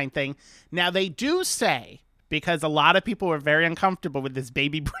Frankenstein thing. Now, they do say, because a lot of people were very uncomfortable with this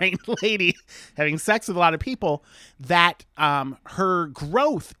baby brain lady having sex with a lot of people, that her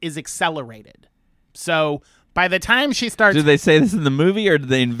growth is accelerated. So by the time she starts... Did they say this in the movie, or did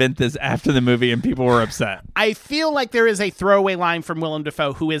they invent this after the movie and people were upset? I feel like there is a throwaway line from Willem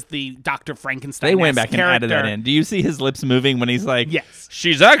Dafoe, who is the Dr. Frankenstein. They went back and added that in. Do you see his lips moving when he's like, Yes.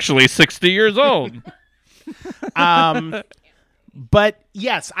 she's actually 60 years old? But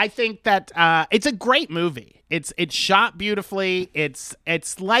yes, I think that it's a great movie. It's shot beautifully. It's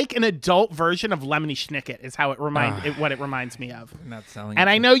like an adult version of Lemony Snicket is how what it reminds me of. Not selling And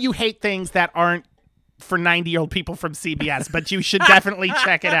it. I know you hate things that aren't for 90-year-old people from CBS, but you should definitely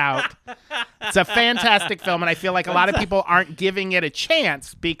check it out. It's a fantastic film, and I feel like a lot of people aren't giving it a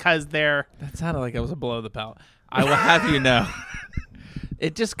chance because they're... That sounded like it was a blow the belt. I will have you know.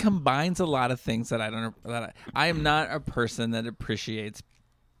 It just combines a lot of things that I don't. I am not a person that appreciates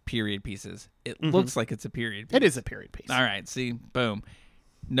period pieces. It looks like it's a period piece. It is a period piece. All right, see, boom.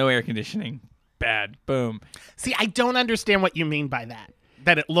 No air conditioning. Bad. Boom. See, I don't understand what you mean by that.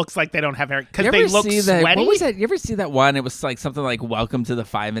 That it looks like they don't have air because You they ever look see sweaty. that? What was that? You ever see that one? It was like something like "Welcome to the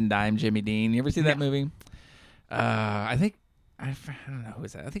Five and Dime," Jimmy Dean. You ever see that movie? I think I don't know who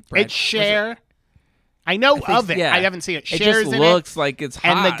is that. I think Brad, It's Cher. I know of it. yeah. I haven't seen it. It Cher's just in looks like it's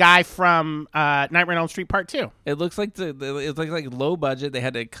hot. and the guy from Nightmare on Elm Street Part 2. It looks like it's like low budget. They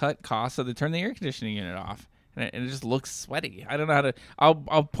had to cut costs, so they turned the air conditioning unit off, and it just looks sweaty. I don't know how to. I'll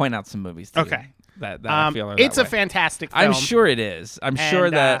point out some movies. To Okay. you that I feel are It's that a way. fantastic film. I'm sure it is. I'm sure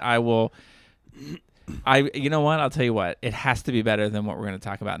And, that I will. You know what? I'll tell you what. It has to be better than what we're going to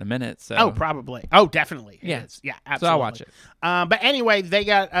talk about in a minute. So. Oh, probably. Oh, definitely. It Yeah. is. Yeah, So absolutely. I'll watch it. But anyway, they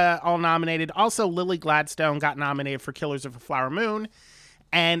got all nominated. Also, Lily Gladstone got nominated for Killers of a Flower Moon.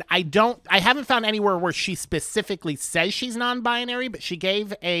 And I haven't found anywhere where she specifically says she's non-binary, but she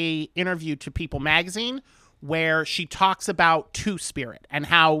gave a interview to People Magazine where she talks about two-spirit and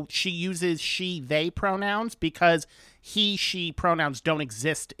how she uses she, they pronouns because he, she pronouns don't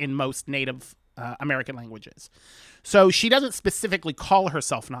exist in most Native American languages. So she doesn't specifically call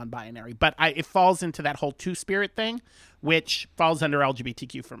herself non-binary, but it falls into that whole two-spirit thing, which falls under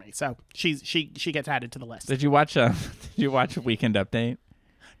LGBTQ for me. So she gets added to the list. Did you watch? Did you watch Weekend Update?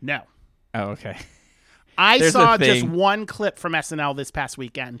 No. Oh, okay. I There's saw a thing. just one clip from SNL this past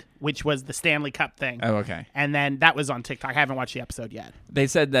weekend, which was the Stanley Cup thing. Oh, okay. And then that was on TikTok. I haven't watched the episode yet. They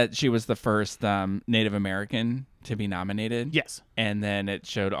said that she was the first Native American to be nominated. Yes. And then it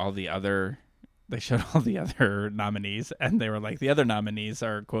showed all the other. They showed all the other nominees, and they were like, the other nominees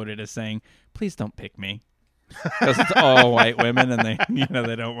are quoted as saying, "Please don't pick me," because it's all white women, and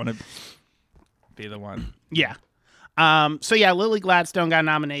they don't want to be the one. Yeah. So yeah, Lily Gladstone got a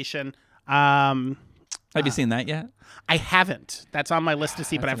nomination. Have you seen that yet? I haven't. That's on my list to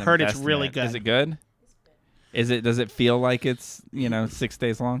see, but I've That's an heard it's really investment. good. Is it good? Does it feel like it's 6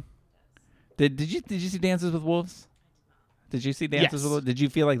 days long? Did you see Dances with Wolves? Did you see Dances Yes. with Wolves? Did you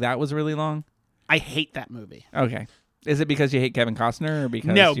feel like that was really long? I hate that movie. Okay. Is it because you hate Kevin Costner or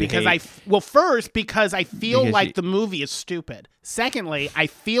because No, you because hate... first, because I feel Because like you- the movie is stupid. Secondly, I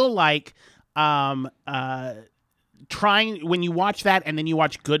feel like trying when you watch that and then you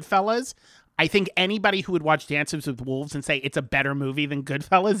watch Goodfellas, I think anybody who would watch Dances with Wolves and say it's a better movie than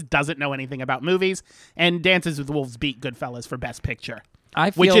Goodfellas doesn't know anything about movies. And Dances with Wolves beat Goodfellas for Best Picture,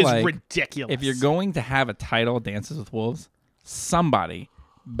 I feel which is like ridiculous. if you're going to have a title Dances with Wolves, somebody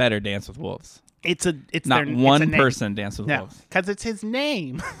better dance with wolves. it's Not their, one it's a name. person dance with No, wolves. because it's his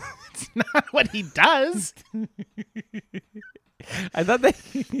name. It's not what he does. I thought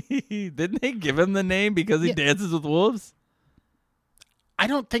didn't they give him the name because he dances with wolves? I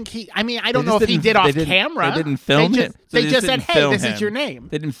don't think he. I mean, I don't They know just if he didn't- did off they didn't- camera. They didn't film they him. just, They just said, didn't "Hey, film this is him. your name."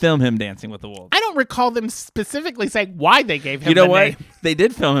 They didn't film him dancing with the wolves. I don't recall them specifically saying why they gave him. You know the what? name. They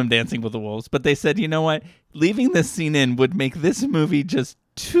did film him dancing with the wolves, but they said, you know what? Leaving this scene in would make this movie just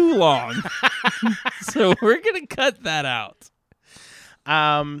too long. So we're going to cut that out.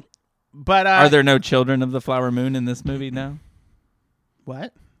 But Are there no children of the Flower Moon in this movie now?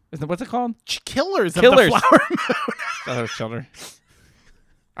 what? What's it called? Killers of Killers. the Flower Moon. Oh, children.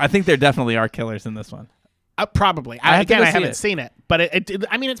 I think there definitely are killers in this one. Probably. I have to go I see haven't it. seen it, but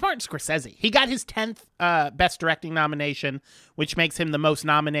I mean, it's Martin Scorsese. He got his 10th Best Directing nomination, which makes him the most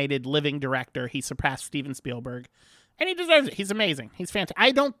nominated living director. He surpassed Steven Spielberg, and he deserves it. He's amazing. He's fantastic.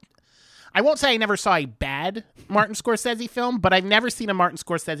 I won't say I never saw a bad Martin Scorsese film, but I've never seen a Martin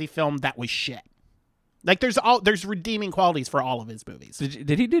Scorsese film that was shit. Like there's redeeming qualities for all of his movies.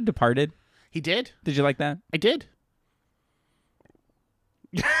 Did he do Departed? He did. Did you like that? I did.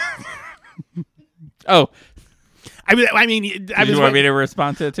 Oh, I mean, I did was you want me to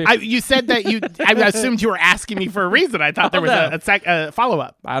respond to it too? you said that you. I assumed you were asking me for a reason. I thought there was no. a follow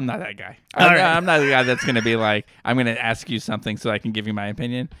up. I'm not that guy. All right. I'm not the guy that's going to be like, I'm going to ask you something so I can give you my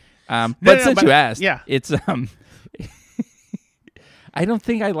opinion. But no, since but- you asked, yeah. it's I don't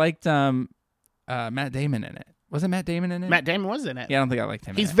think I liked Matt Damon in it. Was it Matt Damon in it? Matt Damon was in it. Yeah, I don't think I liked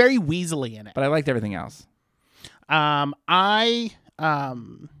him. He's in it. very weaselly in it. But I liked everything else. I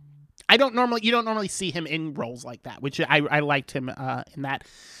don't normally see him in roles like that, which I liked him in that.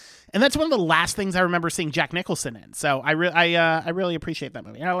 And that's one of the last things I remember seeing Jack Nicholson in. So I really appreciate that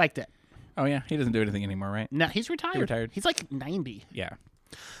movie. And I liked it. Oh yeah, he doesn't do anything anymore, right? No, he's retired. retired. He's like 90. Yeah.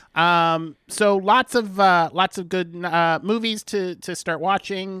 So lots of good movies to start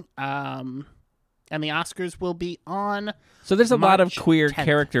watching. And the Oscars will be on. So there's a lot of March queer 10th.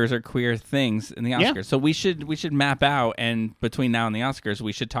 characters or queer things in the Oscars. Yeah. So we should map out, and between now and the Oscars,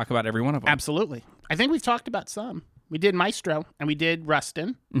 we should talk about every one of them. Absolutely. I think we've talked about some. We did Maestro, and we did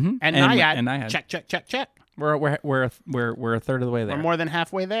Rustin, Mhm. and And- Nyad. and Nyad. Check. We're a third of the way there. We're more than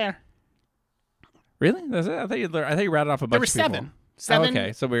halfway there. Really? That's it? I thought you rattled off a bunch There were of people. seven. Seven Oh,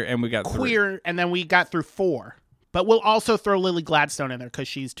 okay, so we got three. queer, and then we got through 4. But we'll also throw Lily Gladstone in there because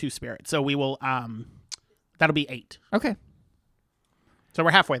she's Two-Spirit. So we will. That'll be 8. Okay. So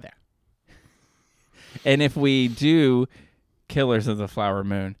we're halfway there. And if we do Killers of the Flower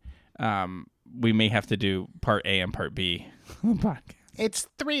Moon, we may have to do part A and part B of the podcast. It's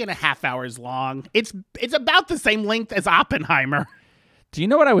 3.5 hours long. It's about the same length as Oppenheimer. Do you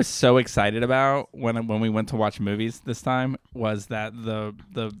know what I was so excited about when we went to watch movies this time? Was that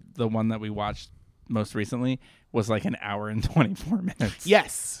the one that we watched most recently was like an hour and 24 minutes.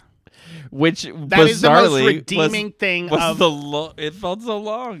 Yes. Which That is the most bizarrely redeeming thing was of it felt so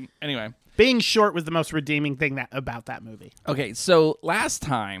long. Anyway. being short was the most redeeming thing about that movie. Okay, so last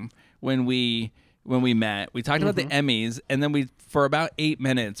time when we met, we talked about the Emmys, and then for about 8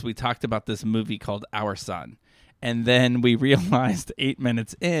 minutes we talked about this movie called Our Son. And then we realized 8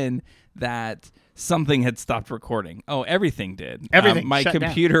 minutes in that something had stopped recording. Oh, everything did. Everything my shut down.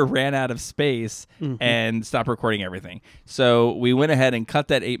 computer ran out of space and stopped recording everything. So we went ahead and cut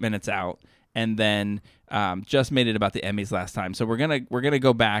that 8 minutes out, and then just made it about the Emmys last time. So we're gonna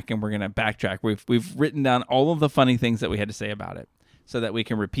go back and we're gonna backtrack. We've written down all of the funny things that we had to say about it, so that we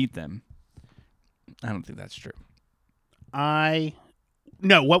can repeat them. I don't think that's true.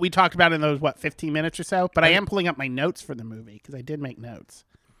 No, what we talked about in those 15 minutes or so, but I am pulling up my notes for the movie because I did make notes.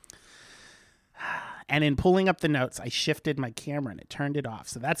 And in pulling up the notes, I shifted my camera and it turned it off.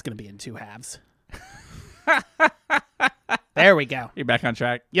 So that's going to be in 2 halves. There we go. You're back on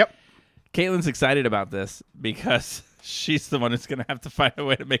track. Yep. Caitlin's excited about this because she's the one who's going to have to find a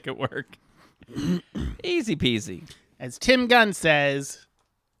way to make it work. Easy peasy. As Tim Gunn says,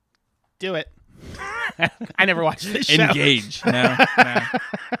 do it. I never watched this show. Engage. No.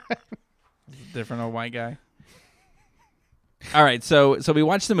 Different old white guy. All right, so we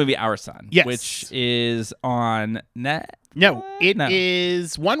watched the movie Our Son, Yes. which is on net. No, it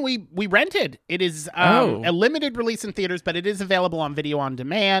is one we rented. It is a limited release in theaters, but it is available on video on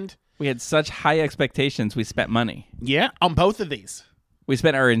demand. We had such high expectations, we spent money. Yeah, on both of these. We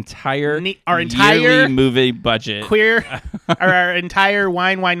spent our entire entire yearly movie budget. Our entire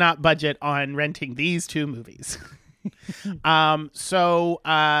Why Not budget on renting these two movies.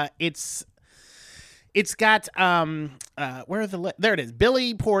 It's got where are there it is.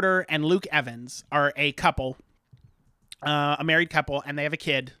 Billy Porter and Luke Evans are a couple, a married couple, and they have a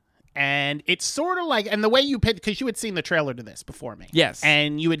kid. And it's sort of like, and the way you pitch, because you had seen the trailer to this before me, yes,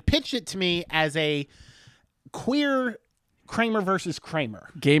 and you had pitched it to me as a queer Kramer versus Kramer,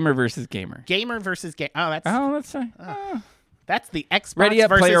 gamer versus gamer, gamer versus game. That's the Xbox Ready Up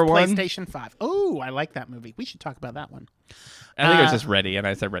versus Player One. PlayStation 5. Oh, I like that movie. We should talk about that one. I think it was just Ready, and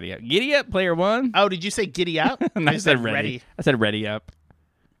I said Ready Up. Giddy Up, Player One. Oh, did you say Giddy Up? And I said Ready. I said Ready Up.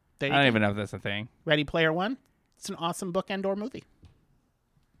 I don't even know if that's a thing. Ready Player One. It's an awesome bookend or movie.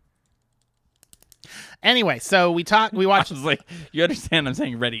 Anyway, so we watched. I was like, you understand? I'm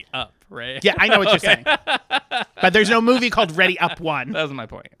saying Ready Up, right? Yeah, I know what you're saying. But there's no movie called Ready Up One. That was my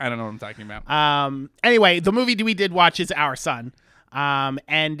point. I don't know what I'm talking about. Anyway, the movie we did watch is Our Son,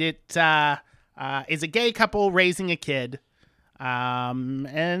 and it is a gay couple raising a kid,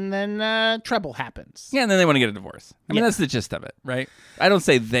 and then trouble happens. Yeah, and then they want to get a divorce. I mean, that's the gist of it, right? I don't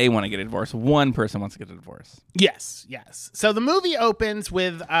say they want to get a divorce. One person wants to get a divorce. Yes. So the movie opens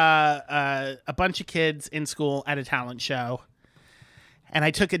with a bunch of kids in school at a talent show. And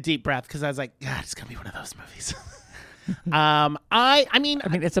I took a deep breath because I was like, God, it's going to be one of those movies. I mean,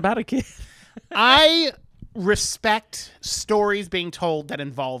 it's about a kid. I respect stories being told that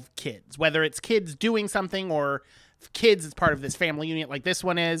involve kids, whether it's kids doing something or kids as part of this family unit like this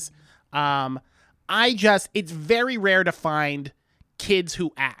one is. It's very rare to find kids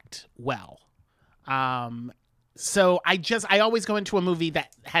who act well. So I always go into a movie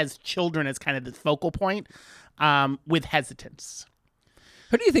that has children as kind of the focal point, with hesitance.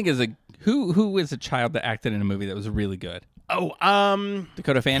 Who do you think is who is a child that acted in a movie that was really good? Oh,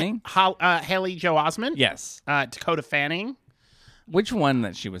 Dakota Fanning? Haley Joel Osment? Yes. Dakota Fanning. Which one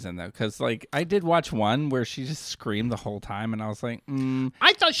that she was in, though? Because, I did watch one where she just screamed the whole time, and I was like,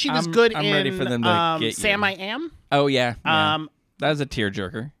 I thought she was good I'm in ready for them to get Sam you. I Am. Oh, yeah. That was a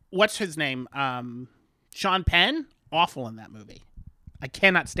tearjerker. What's his name? Sean Penn? Awful in that movie. I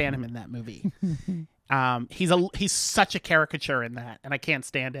cannot stand him in that movie. He's such a caricature in that, and I can't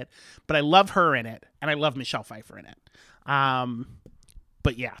stand it. But I love her in it, and I love Michelle Pfeiffer in it.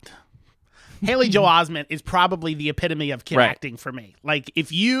 But yeah, Haley Joel Osment is probably the epitome of kid acting for me. Like,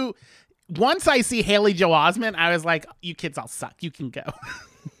 once I see Haley Joel Osment, I was like, you kids all suck. You can go.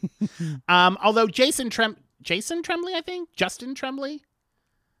 Although Jason Tremblay, I think? Justin Tremblay?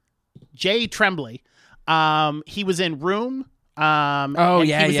 Jay Tremblay. He was in Room. He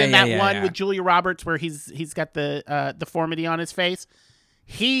was in that one with Julia Roberts where he's got the deformity on his face.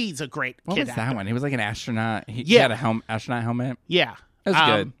 He's a great kid actor. What was that one? He was like an astronaut. He had a astronaut helmet. Yeah. That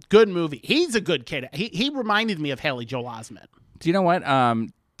was good. Good movie. He's a good kid. He reminded me of Haley Joel Osment. Do you know what?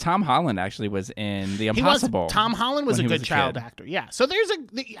 Tom Holland actually was in The Impossible. Tom Holland was a good child actor. Yeah. So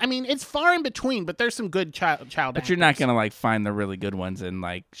it's far in between, but there's some good child actors. But you're not going to find the really good ones in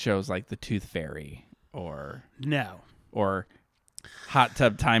shows like The Tooth Fairy or Hot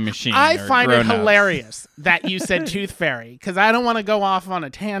Tub Time Machine. I find it Grown-Ups. hilarious that you said Tooth Fairy because I don't want to go off on a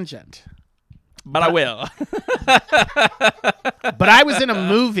tangent. But I will. But I was in a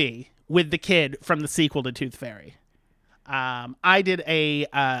movie with the kid from the sequel to Tooth Fairy. I did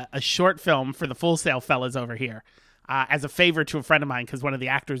a short film for the Full Sail fellas over here as a favor to a friend of mine because one of the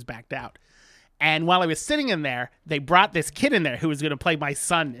actors backed out. And while I was sitting in there, they brought this kid in there who was going to play my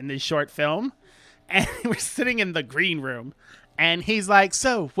son in this short film. And we're sitting in the green room. And he's like,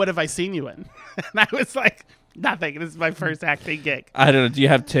 so what have I seen you in? And I was like, nothing. This is my first acting gig. I don't know. Do you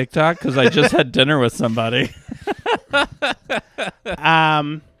have TikTok? Because I just had dinner with somebody.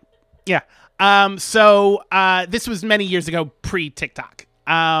 Yeah. So this was many years ago, pre-TikTok.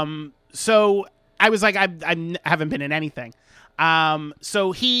 So I was like, I haven't been in anything.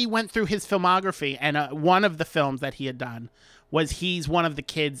 So he went through his filmography, and one of the films that he had done was he's one of the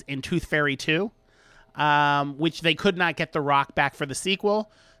kids in Tooth Fairy 2, which they could not get The Rock back for the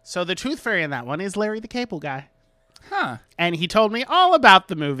sequel. So the Tooth Fairy in that one is Larry the Cable Guy. Huh. And he told me all about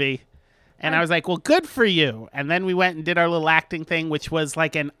the movie. And I was like, well, good for you. And then we went and did our little acting thing, which was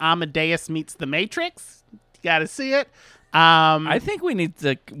like an Amadeus meets The Matrix. You got to see it. I think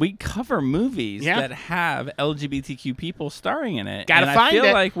we cover movies Yeah. that have LGBTQ people starring in it. Gotta and find I feel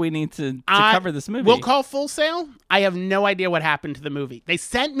it. like we need to cover this movie. We'll call Full Sail. I have no idea what happened to the movie. They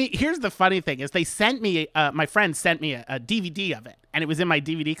sent me. Here's the funny thing: is they sent me. My friend sent me a DVD of it, and it was in my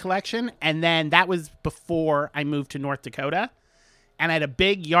DVD collection. And then that was before I moved to North Dakota, and I had a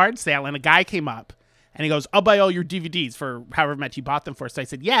big yard sale, and a guy came up. And he goes, I'll buy all your DVDs for however much you bought them for. So I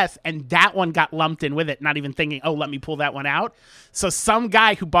said, yes. And that one got lumped in with it, not even thinking, oh, let me pull that one out. So some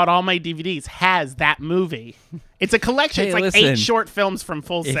guy who bought all my DVDs has that movie. It's a collection. Hey, it's like listen, 8 short films from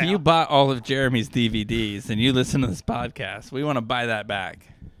Full Sail. if you bought all of Jeremy's DVDs and you listen to this podcast, we want to buy that back.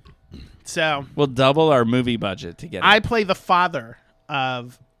 So We'll double our movie budget to get I it. play the father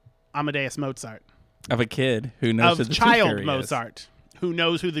of Amadeus Mozart, Of a kid who knows who of the Tooth child Fairy is. Mozart, who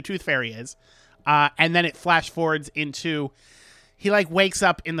knows who the Tooth Fairy is. And then it flash forwards into he like wakes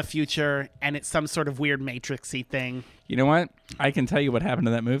up in the future and it's some sort of weird Matrixy thing. You know what? I can tell you what happened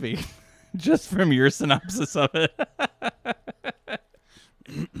to that movie just from your synopsis of it.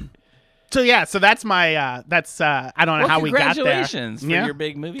 So yeah, so that's my I don't know how we got there. Congratulations for Yeah. your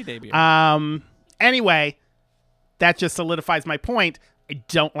big movie debut. Anyway, that just solidifies my point. I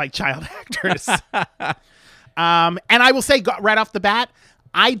don't like child actors. And I will say right off the bat,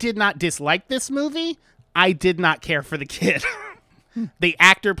 I did not dislike this movie. I did not care for the kid. The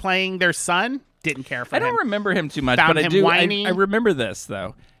actor playing their son, didn't care for I him. don't remember him too much, Found but I him do. whiny. I remember this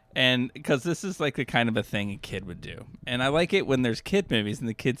though, and because this is like the kind of a thing a kid would do, and I like it when there's kid movies and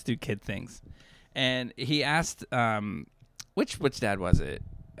the kids do kid things. And he asked, which dad was it?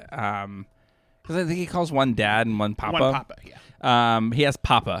 Because I think he calls one dad and one papa. One papa, yeah. He asked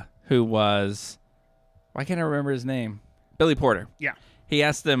Papa, who was, why can't I remember his name? Billy Porter. Yeah. He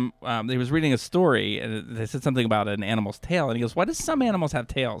asked them, he was reading a story, and they said something about an animal's tail, and he goes, why do some animals have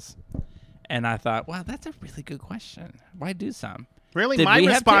tails? And I thought, wow, that's a really good question. Why do some? Really? Did My we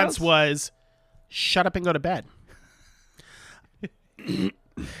have response tails? was, shut up and go to bed.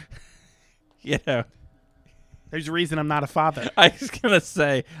 You know, There's a reason I'm not a father. I was going to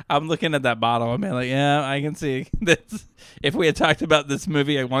say, I'm looking at that bottle, and I'm like, yeah, I can see that if we had talked about this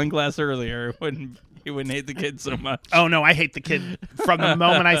movie at one glass earlier, you wouldn't hate the kid so much. Oh, no, I hate the kid from the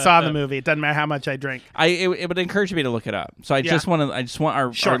moment I saw the movie. It doesn't matter how much I drink. It would encourage me to look it up. So I just want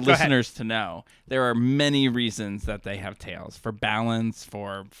our Sure, go ahead. listeners to know there are many reasons that they have tails, for balance,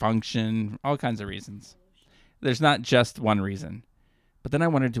 for function, all kinds of reasons. There's not just one reason. But then I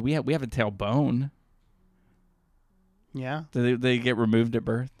wondered, do we have a tail bone? Yeah. Do they get removed at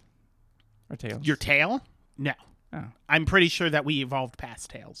birth? Or tails? Your tail? No. Oh. I'm pretty sure that we evolved past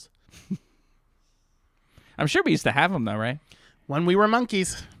tails. I'm sure we used to have them though, right? When we were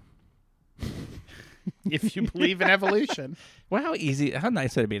monkeys. If you believe in evolution. Well, how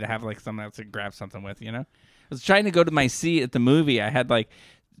nice would it be to have like someone else to grab something with, you know? I was trying to go to my seat at the movie. I had like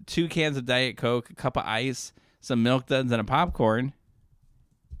 2 cans of Diet Coke, a cup of ice, some Milk Duds, and a popcorn.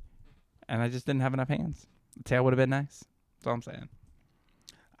 And I just didn't have enough hands. The tail would have been nice. That's all I'm saying.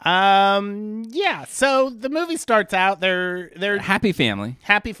 Yeah. So the movie starts out. They're Happy family.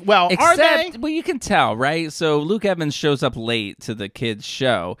 happy. Well, are they? Well, you can tell, right? So Luke Evans shows up late to the kids'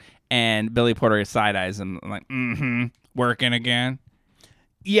 show, and Billy Porter side eyes him like, working again.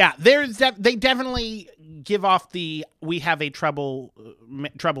 Yeah. They definitely give off the we have a troubled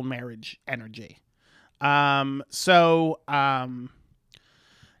marriage energy.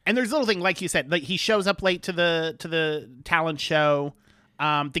 And there's a little thing, like you said, like he shows up late to the talent show.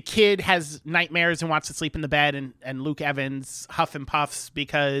 The kid has nightmares and wants to sleep in the bed, and Luke Evans huff and puffs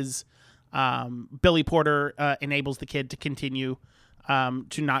because Billy Porter enables the kid to continue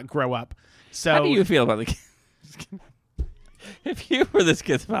to not grow up. So How do you feel about the kid? If you were this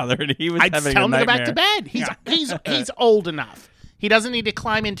kid's father and he was I'd having tell a him to go nightmare, back to bed. He's old enough. He doesn't need to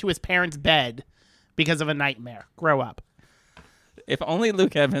climb into his parents' bed because of a nightmare. Grow up. if only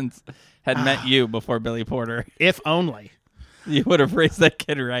Luke Evans had met you before Billy Porter, If only. you would have raised that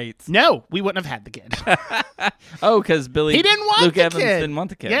kid right. No, we wouldn't have had the kid. Oh, because He didn't want Luke the Evans kid. didn't want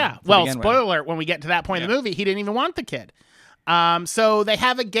the kid. Yeah. to Well, begin with. spoiler alert, when we get to that point in the movie, he didn't even want the kid. So they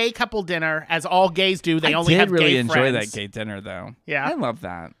have a gay couple dinner, as all gays do. They I only did have really gay enjoy friends. that gay dinner, though. Yeah. I love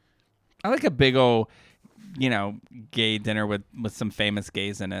that. I like a big old, gay dinner with some famous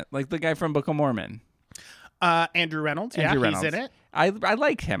gays in it, like the guy from Book of Mormon. Andrew Reynolds. Andrew yeah, Reynolds. he's in it. I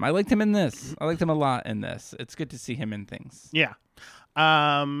like him. I liked him in this. I liked him a lot in this. It's good to see him in things. Yeah.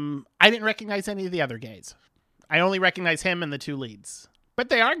 I didn't recognize any of the other gays. I only recognize him and the 2 leads. But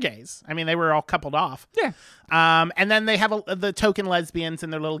they are gays. I mean, they were all coupled off. Yeah. And then they have the token lesbians in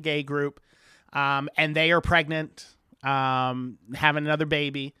their little gay group. And they are pregnant, having another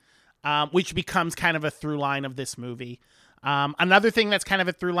baby, which becomes kind of a through line of this movie. Another thing that's kind of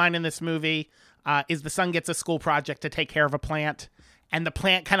a through line in this movie is the son gets a school project to take care of a plant, and the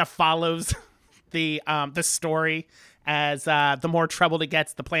plant kind of follows the story as the more troubled it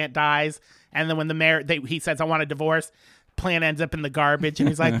gets, the plant dies, and then when the mayor he says, "I want a divorce," plant ends up in the garbage, and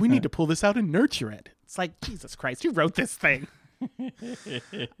he's like, "We need to pull this out and nurture it." It's like, Jesus Christ, you wrote this thing.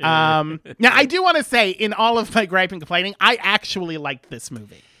 Now, I do want to say, in all of my gripe and complaining, I actually liked this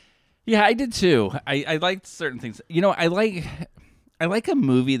movie. Yeah, I did too. I liked certain things. You know, I like a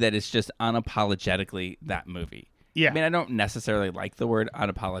movie that is just unapologetically that movie. Yeah. I mean, I don't necessarily like the word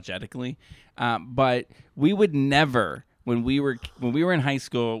unapologetically, but we would never, when we were in high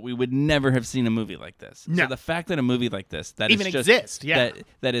school, we would never have seen a movie like this. No. So the fact that a movie like this that Even is just, exists, yeah.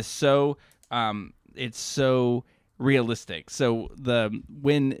 that is so it's so realistic. So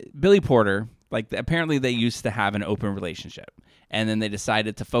when Billy Porter, like, apparently they used to have an open relationship, and then they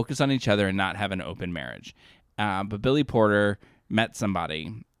decided to focus on each other and not have an open marriage. But Billy Porter met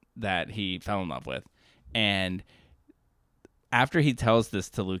somebody that he fell in love with, and after he tells this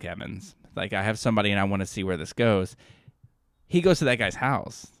to Luke Evans, like, I have somebody and I want to see where this goes, he goes to that guy's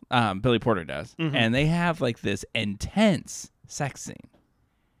house. Billy Porter does. Mm-hmm. And they have like this intense sex scene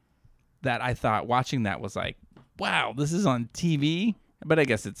that I thought, watching that, was like, wow, this is on TV. But I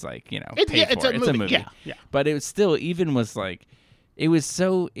guess it's like, you know, paid it's for. a It's a movie. Yeah. But it was still, even was like, it was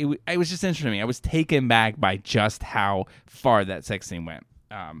just interesting to me. I was taken back by just how far that sex scene went,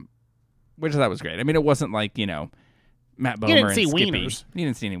 which I thought was great. I mean, it wasn't like, you know, Matt Bomer didn't see and Skippy. wieners. You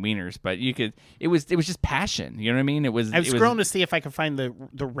didn't see any wieners, but you could. It was just passion. You know what I mean? I was scrolling to see if I could find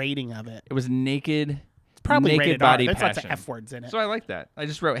the rating of it. It was naked. It's probably naked rated body R. There's lots passion. of F words in it. So I like that. I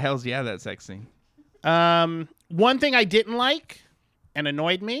just wrote "Hell's yeah" that sex scene. One thing I didn't like and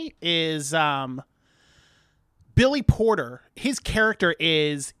annoyed me is Billy Porter. His character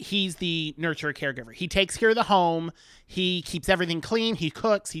he's the nurturer caregiver. He takes care of the home. He keeps everything clean. He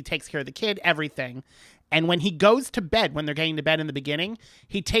cooks. He takes care of the kid, everything. And when he goes to bed, when they're getting to bed in the beginning,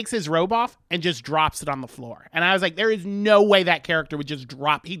 he takes his robe off and just drops it on the floor. And I was like, there is no way that character would just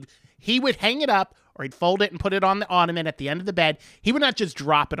drop. He would hang it up, or he'd fold it and put it on the ottoman at the end of the bed. He would not just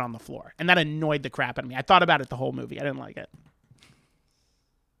drop it on the floor. And that annoyed the crap out of me. I thought about it the whole movie. I didn't like it.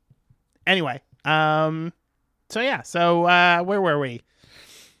 Anyway, so where were we?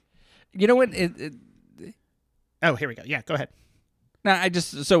 You know what? Oh, here we go. Yeah, go ahead. No,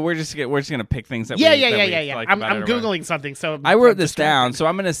 we're just gonna pick things that Yeah. like I'm about it or Googling whatever. something, so I wrote this down, so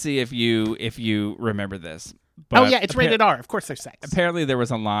I'm gonna see if you remember this. But oh yeah, it's rated R. Of course, there's sex. Apparently, there was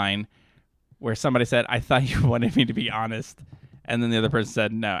a line where somebody said, "I thought you wanted me to be honest," and then the other person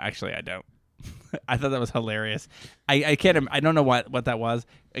said, "No, actually, I don't." I thought that was hilarious. I don't know what that was.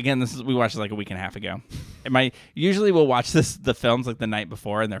 Again, we watched it like a week and a half ago. Usually we'll watch the films like the night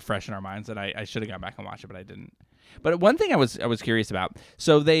before, and they're fresh in our minds. And I should have gone back and watched it, but I didn't. But one thing I was curious about.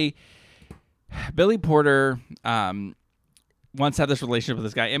 So Billy Porter once had this relationship with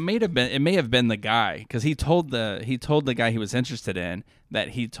this guy. It may have been the guy, because he told the guy he was interested in that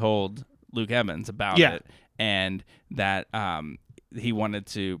he told Luke Evans about it, and that he wanted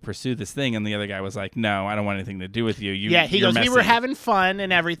to pursue this thing, and the other guy was like, "No, I don't want anything to do with you." He goes, "We were having fun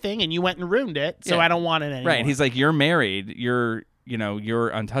and everything, and you went and ruined it, so I don't want it anymore." Right? He's like, "You're married. You're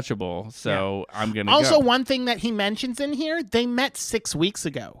untouchable. So I'm gonna." Also, go. one thing that he mentions in here, they met 6 weeks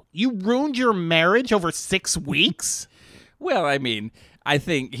ago. You ruined your marriage over 6 weeks. Well, I mean, I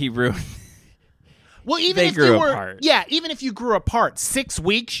think he ruined. Well, even they if grew you were, apart. yeah, even if you grew apart 6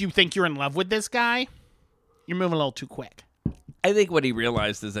 weeks, you think you're in love with this guy, you're moving a little too quick. I think what he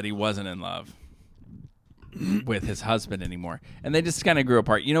realized is that he wasn't in love with his husband anymore, and they just kind of grew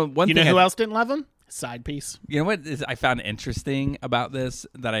apart. You know, who else didn't love him? Side piece. You know what I found interesting about this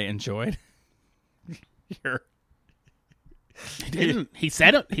that I enjoyed? He didn't. He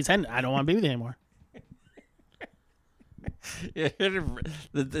said it. He said, "I don't want to be with you anymore."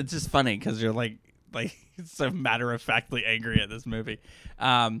 It's just funny because you're like so matter of factly angry at this movie,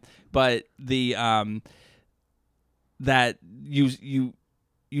 but that you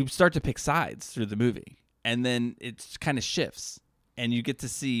start to pick sides through the movie, and then it kind of shifts, and you get to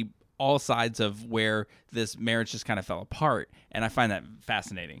see all sides of where this marriage just kind of fell apart, and I find that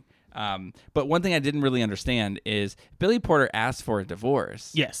fascinating. But one thing I didn't really understand is Billy Porter asked for a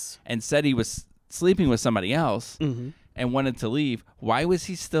divorce, yes, and said he was sleeping with somebody else, and wanted to leave. Why was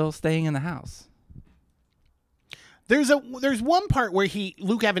he still staying in the house? There's one part where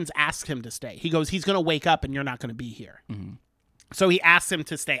Luke Evans asks him to stay. He goes, he's going to wake up and you're not going to be here. Mm-hmm. So he asks him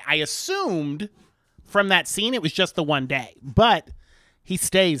to stay. I assumed from that scene it was just the one day, but he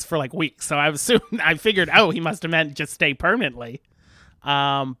stays for like weeks. So I figured, he must have meant just stay permanently.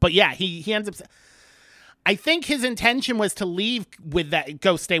 But yeah, he ends up. I think his intention was to leave with that,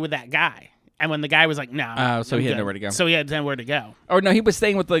 go stay with that guy. And when the guy was like, "No," so he had nowhere to go. So he had nowhere to go. Or no, he was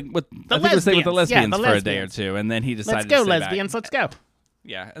staying with I think he was staying with the lesbians the for a day or two, and then he decided Let's go, to stay lesbians. back. Let's go.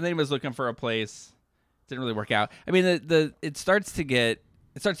 Yeah, and then he was looking for a place. Didn't really work out. I mean, it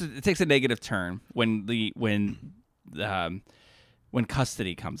takes a negative turn when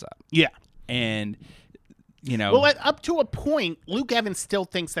custody comes up. Yeah. And you know, Well, up to a point, Luke Evans still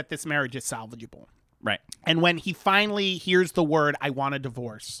thinks that this marriage is salvageable. right. And when he finally hears the word, "I want a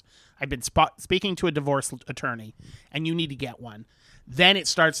divorce," I've been speaking to a divorce attorney, and you need to get one. Then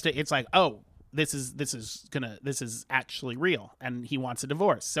it's like, oh, this is actually real, and he wants a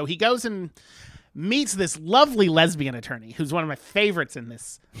divorce. So he goes and meets this lovely lesbian attorney, who's one of my favorites in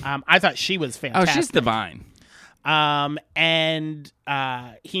this. I thought she was Oh, fantastic. she's divine. And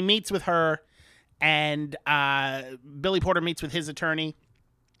he meets with her, and Billy Porter meets with his attorney,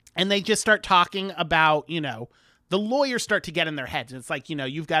 and they just start talking about, the lawyers start to get in their heads. It's like,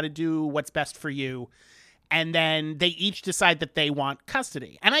 you've got to do what's best for you. And then they each decide that they want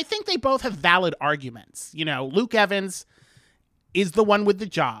custody. And I think they both have valid arguments. Luke Evans is the one with the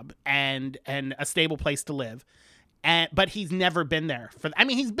job and a stable place to live. But he's never been there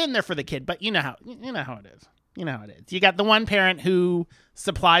he's been there for the kid, but you know how it is. You know how it is. You got the one parent who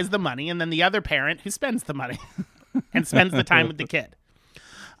supplies the money, and then the other parent who spends the money and spends the time with the kid.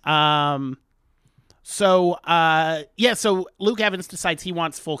 So Luke Evans decides he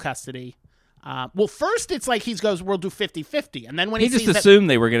wants full custody. Well, first it's like he goes, "We'll do 50-50." And then when he just sees assumed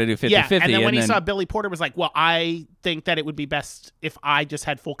they were going to do 50-50. yeah, and then when he saw Billy Porter was like, "Well, I think that it would be best if I just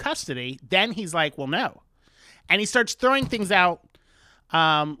had full custody." Then he's like, "Well, no." And he starts throwing things out,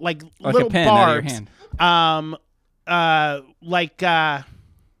 like little a pen out of your barbs. hand.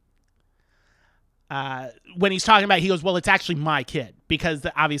 When he's talking about it, he goes, "Well, it's actually my kid," because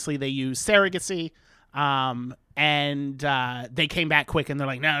obviously they use surrogacy. And they came back quick, and they're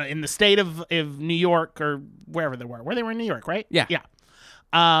like, "No, in the state of New York or wherever they were in New York, right?" Yeah.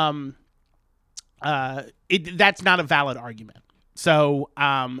 That's not a valid argument. So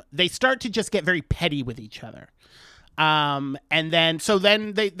they start to just get very petty with each other. And then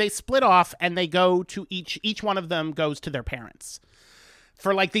they split off, and they go to each one of them goes to their parents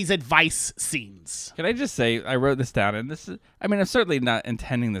for like these advice scenes. Can I just say, I wrote this down, and I'm certainly not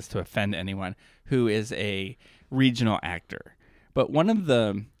intending this to offend anyone who is a regional actor, but one of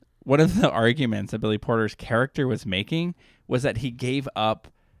the arguments that Billy Porter's character was making was that he gave up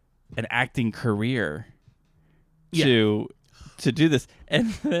an acting career to do this,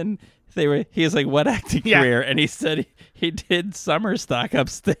 and then he was like, "What acting career?" And he said he did summer stock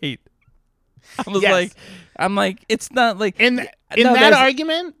upstate. I'm like, it's not like In that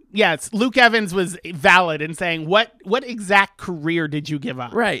argument, yes, Luke Evans was valid in saying, what exact career did you give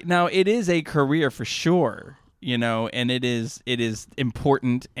up? Right. Now, it is a career for sure, and it is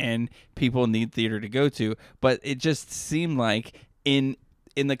important, and people need theater to go to, but it just seemed like in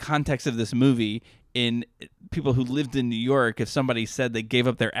the context of this movie, in people who lived in New York, if somebody said they gave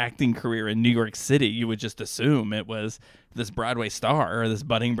up their acting career in New York City, you would just assume it was this Broadway star or this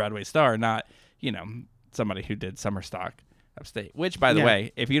budding Broadway star, not, somebody who did summer stock upstate. Which, by the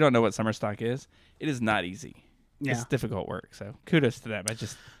way, if you don't know what summer stock is, it is not easy. Yeah. It's difficult work. So kudos to them. It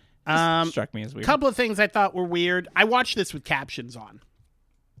just struck me as weird. A couple of things I thought were weird. I watched this with captions on.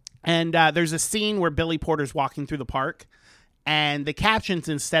 And there's a scene where Billy Porter's walking through the park, and the captions,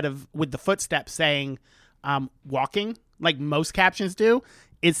 instead of with the footsteps saying walking, like most captions do,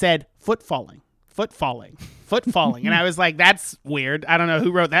 it said foot falling. And I was like, that's weird. I don't know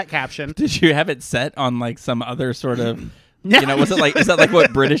who wrote that caption. Did you have it set on like some other sort of, is that like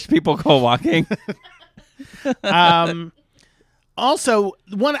what British people call walking? Also,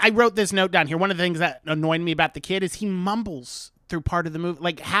 I wrote this note down here. One of the things that annoyed me about the kid is he mumbles through part of the movie.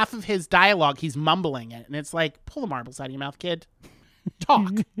 Like half of his dialogue, he's mumbling it. And it's like, pull the marbles out of your mouth, kid.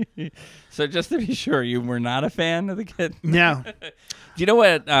 Talk. So just to be sure, you were not a fan of the kid? No. Do you know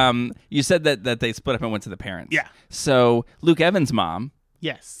what? You said that they split up and went to the parents. Yeah. So Luke Evans' mom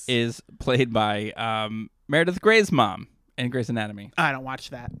Yes. is played by Meredith Grey's mom in Grey's Anatomy. I don't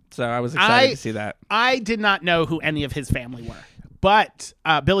watch that. So I was excited to see that. I did not know who any of his family were. But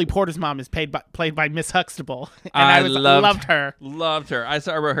Billy Porter's mom is played by Miss Huxtable, and I loved her. Loved her. I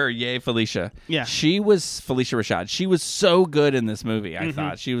saw her. Yay, Felicia. Yeah. She was Felicia Rashad. She was so good in this movie. I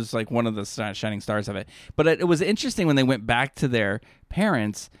thought she was like one of the shining stars of it. But it was interesting when they went back to their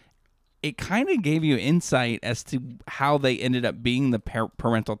parents. It kind of gave you insight as to how they ended up being the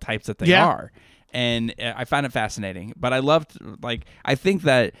parental types that they are, and I found it fascinating. But I loved, I think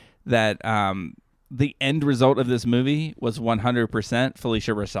that the end result of this movie was 100%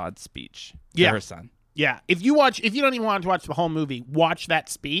 Felicia Rashad's speech to her son. Yeah. If you don't even want to watch the whole movie, watch that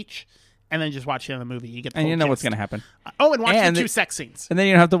speech and then just watch the other movie. You get the And you whole know what's gist. going to happen. And watch And the 2 sex scenes. And then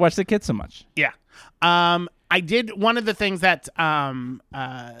you don't have to watch the kids so much. Yeah. I did one of the things that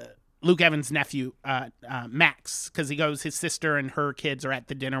Luke Evans' nephew, Max, because his sister and her kids are at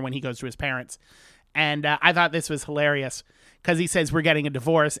the dinner when he goes to his parents. And I thought this was hilarious because he says, we're getting a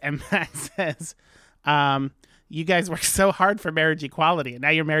divorce. And Max says, you guys work so hard for marriage equality and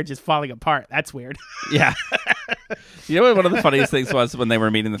now your marriage is falling apart. That's weird. Yeah. You know what one of the funniest things was when they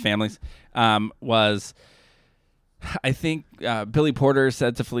were meeting the families was I think Billy Porter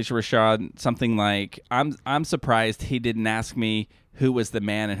said to Felicia Rashad something like, I'm surprised he didn't ask me who was the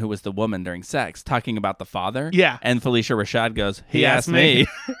man and who was the woman during sex, talking about the father. Yeah. And Felicia Rashad goes, he asked me.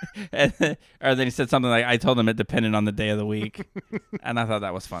 Or then he said something like, I told him it depended on the day of the week. And I thought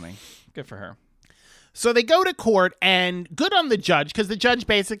that was funny. Good for her. So they go to court, and good on the judge, because the judge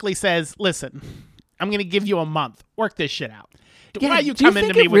basically says, listen, I'm going to give you a month. Work this shit out. Why you do you come think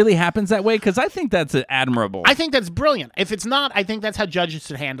into me it with... really happens that way? Because I think that's admirable. I think that's brilliant. If it's not, I think that's how judges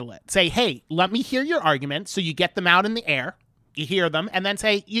should handle it. Say, hey, let me hear your argument, so you get them out in the air. You hear them, and then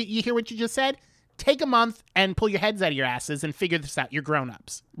say, you hear what you just said? Take a month and pull your heads out of your asses and figure this out. You're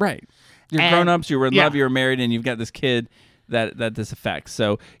grown-ups. Right. You're And- grown-ups, you were in yeah. love, you were married, and you've got this kid that this affects.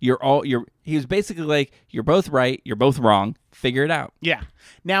 So he was basically like, you're both right, you're both wrong, figure it out. Yeah.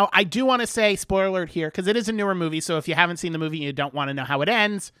 Now, I do want to say, spoiler alert here, because it is a newer movie, so if you haven't seen the movie and you don't want to know how it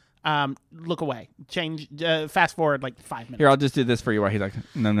ends, look away. Fast forward like 5 minutes. Here, I'll just do this for you while he's like,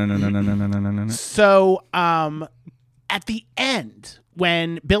 no. So, at the end,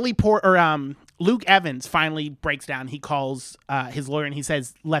 when Luke Evans finally breaks down, he calls his lawyer and he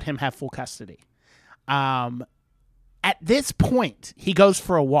says, let him have full custody. At this point, he goes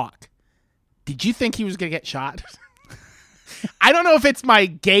for a walk. Did you think he was going to get shot? I don't know if it's my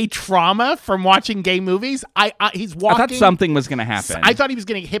gay trauma from watching gay movies. He's walking. I thought something was going to happen. I thought he was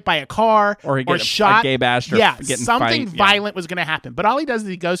going to get hit by a car Or he'd get shot. a gay bashed or yeah, get in something fight. Yeah. violent was going to happen. But all he does is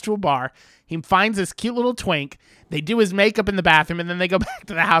he goes to a bar. He finds this cute little twink. They do his makeup in the bathroom, and then they go back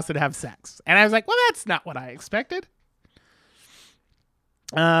to the house and have sex. And I was like, well, that's not what I expected.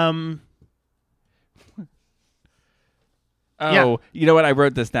 Oh, Yeah. you know what? I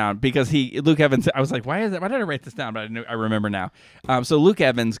wrote this down because Luke Evans. I was like, why did I write this down? But I remember now. So Luke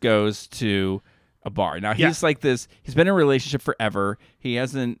Evans goes to a bar. Now he's like this. He's been in a relationship forever. He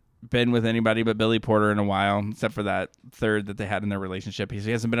hasn't been with anybody but Billy Porter in a while, except for that third that they had in their relationship. He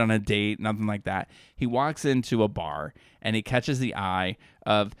hasn't been on a date, nothing like that. He walks into a bar and he catches the eye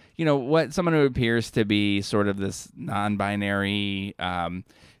of what someone who appears to be sort of this non-binary.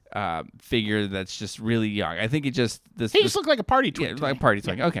 Figure that's just really young. I think he just looked like a party twink. like a party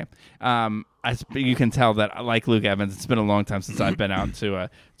twink. Okay. You can tell that, like Luke Evans, it's been a long time since I've been out to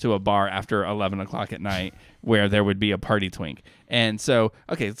a bar after 11 o'clock at night where there would be a party twink. And so,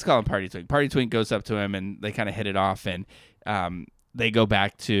 okay, let's call him party twink. Party twink goes up to him and they kind of hit it off, and they go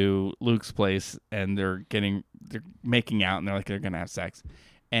back to Luke's place and they're making out, and they're going to have sex.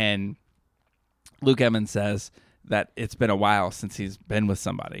 And Luke Evans says that it's been a while since he's been with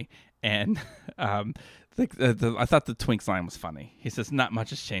somebody. And I thought the twink's line was funny. He says, not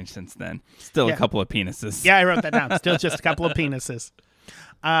much has changed since then. Still a couple of penises. Yeah, I wrote that down. Still just a couple of penises.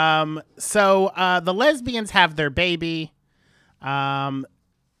 So the lesbians have their baby. Luke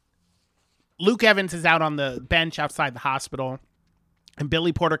Evans is out on the bench outside the hospital, and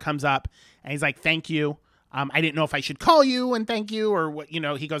Billy Porter comes up, and he's like, thank you. I didn't know if I should call you and thank you or what,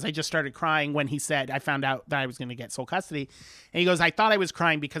 he goes, I just started crying when he said, I found out that I was going to get sole custody. And he goes, I thought I was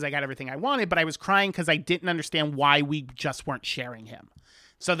crying because I got everything I wanted, but I was crying because I didn't understand why we just weren't sharing him.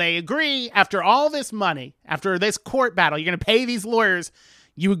 So they agree, after all this money, after this court battle, you're going to pay these lawyers.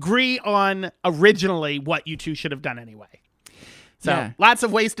 You agree on originally what you two should have done anyway. So lots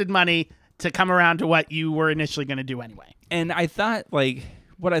of wasted money to come around to what you were initially going to do anyway. And I thought,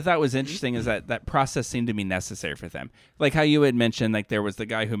 what I thought was interesting is that process seemed to be necessary for them. Like how you had mentioned, there was the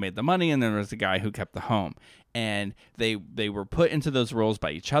guy who made the money and then there was the guy who kept the home. And they were put into those roles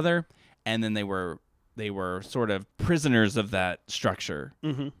by each other, and then they were sort of prisoners of that structure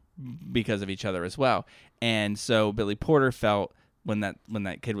because of each other as well. And so Billy Porter felt when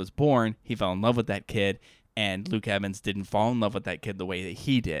that kid was born, he fell in love with that kid, and Luke Evans didn't fall in love with that kid the way that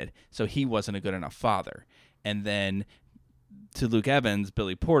he did. So he wasn't a good enough father. And then to Luke Evans,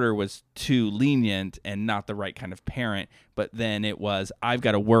 Billy Porter was too lenient and not the right kind of parent. But then it was, I've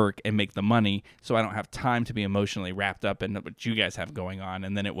got to work and make the money, so I don't have time to be emotionally wrapped up in what you guys have going on.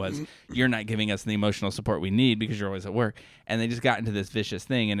 And then it was, you're not giving us the emotional support we need because you're always at work. And they just got into this vicious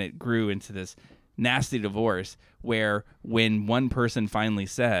thing, and it grew into this nasty divorce where when one person finally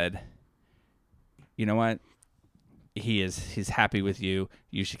said, you know what? He's happy with you.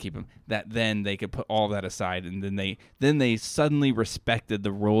 You should keep him. That then they could put all that aside, and then they suddenly respected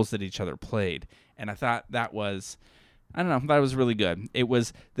the roles that each other played. And I thought that was, I don't know, that was really good.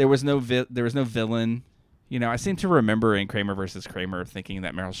 There was no villain. You know, I seem to remember in Kramer versus Kramer thinking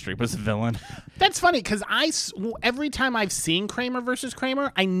that Meryl Streep was a villain. That's funny because every time I've seen Kramer versus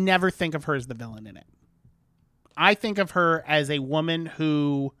Kramer, I never think of her as the villain in it. I think of her as a woman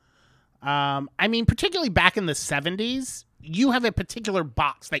who, I mean, particularly back in the 70s, you have a particular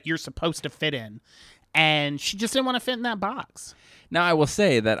box that you're supposed to fit in, and she just didn't want to fit in that box. Now, I will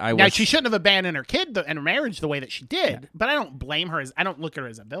say that Now, she shouldn't have abandoned her kid and her marriage the way that she did, but I don't blame her I don't look at her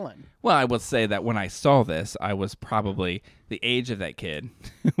as a villain. Well, I will say that when I saw this, I was probably the age of that kid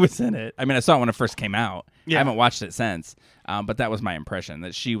who was in it. I mean, I saw it when it first came out. Yeah. I haven't watched it since, but that was my impression,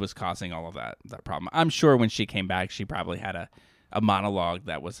 that she was causing all of that problem. I'm sure when she came back, she probably had a monologue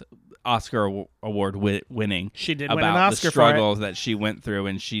that was Oscar award winning. She did about win an Oscar the struggles that she went through,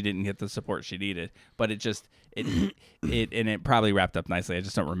 and she didn't get the support she needed. But it probably wrapped up nicely. I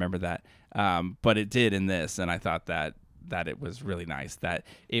just don't remember that. But it did in this, and I thought that it was really nice. That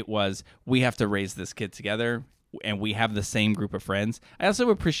it was, we have to raise this kid together, and we have the same group of friends. I also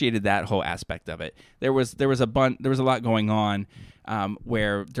appreciated that whole aspect of it. There was a lot going on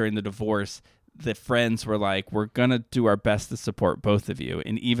where during the divorce, the friends were like, we're going to do our best to support both of you.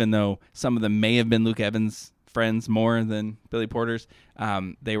 And even though some of them may have been Luke Evans' friends more than Billy Porter's,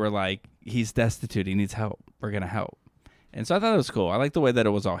 they were like, he's destitute. He needs help. We're going to help. And so I thought it was cool. I like the way that it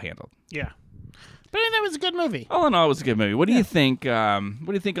was all handled. Yeah. But I think that was a good movie. All in all, it was a good movie. What do you think? What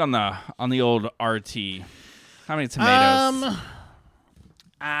do you think on the old RT? How many tomatoes?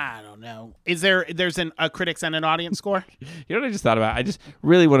 I don't know. There's a critics and an audience score? You know what I just thought about? I just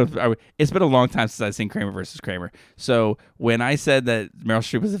really want to. It's been a long time since I've seen Kramer versus Kramer. So when I said that Meryl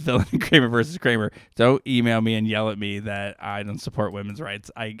Streep was a villain in Kramer versus Kramer, don't email me and yell at me that I don't support women's rights.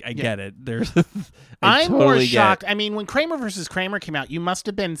 I get it. I'm more shocked. I mean, when Kramer versus Kramer came out, you must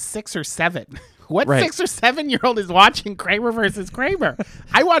have been 6 or 7. What 6 or 7-year-old is watching Kramer versus Kramer?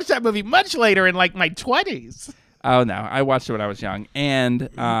 I watched that movie much later in like my 20s. Oh no, I watched it when I was young, and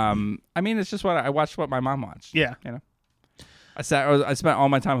I mean, it's just I watched what my mom watched. Yeah, you know, I spent all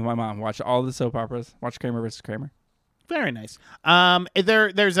my time with my mom, watched all the soap operas, watched Kramer versus Kramer. Very nice.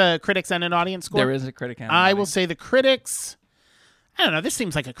 There's a critics and an audience score. There is a critic. And I will say the critics. I don't know. This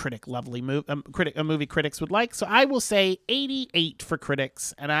seems like a critic-lovely movie. A movie critics would like. So I will say 88 for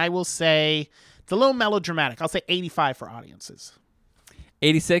critics, and I will say it's a little melodramatic. I'll say 85 for audiences.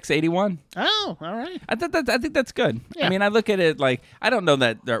 86, 81. Oh, all right. I think that's good. Yeah. I mean, I look at it like, I don't know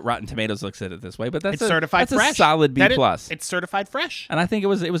that Rotten Tomatoes looks at it this way, but that's certified that's fresh. A solid B plus. It's certified fresh, and I think it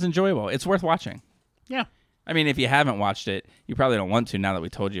was enjoyable. It's worth watching. Yeah. I mean, if you haven't watched it, you probably don't want to now that we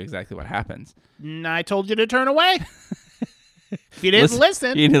told you exactly what happens. I told you to turn away. If you didn't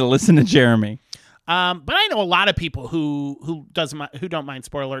listen, you need to listen to Jeremy. But I know a lot of people who don't mind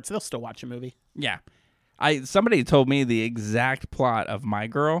spoiler alerts. They'll still watch a movie. Yeah. Somebody told me the exact plot of My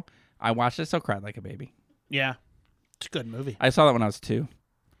Girl. I watched it, so cried like a baby. Yeah. It's a good movie. I saw that when I was 2.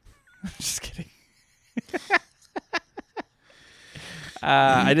 Just kidding.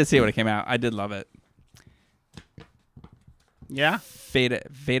 I did see it when it came out. I did love it. Yeah? Fada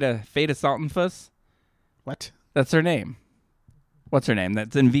Saltenfuss? What? That's her name. What's her name?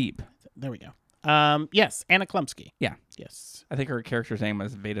 That's in Veep. There we go. Yes, Anna Klumsky. Yeah. Yes. I think her character's name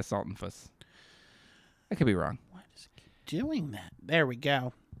was Veda Saltenfuss. I could be wrong. What is he doing that? There we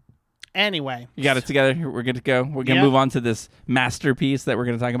go. Anyway. You got it together? We're good to go? We're going to move on to this masterpiece that we're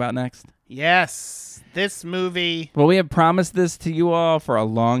going to talk about next? Yes. This movie. Well, we have promised this to you all for a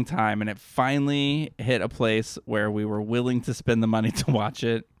long time, and it finally hit a place where we were willing to spend the money to watch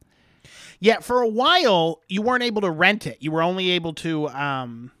it. Yeah, for a while, you weren't able to rent it. You were only able to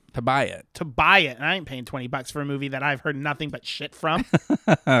buy it. And I ain't paying $20 for a movie that I've heard nothing but shit from.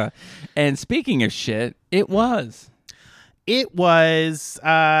 And speaking of shit, it was. It was,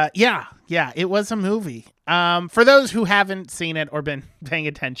 it was a movie. For those who haven't seen it or been paying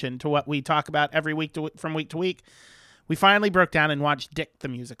attention to what we talk about every week from week to week, we finally broke down and watched Dicks the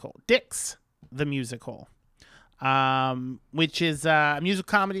Musical, which is a musical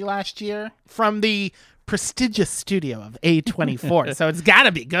comedy last year from the prestigious studio of A24. So it's got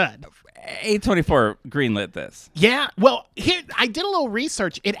to be good. A24 greenlit this. Yeah. Well, here I did a little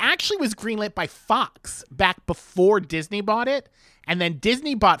research. It actually was greenlit by Fox back before Disney bought it. And then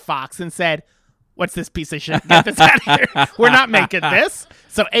Disney bought Fox and said, what's this piece of shit? Get this out of here. We're not making this.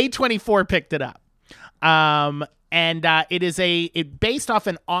 So A24 picked it up. And it is based off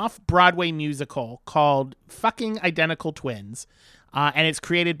an off-Broadway musical called Fucking Identical Twins. and it's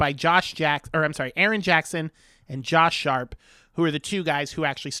created by Aaron Jackson and Josh Sharp, who are the two guys who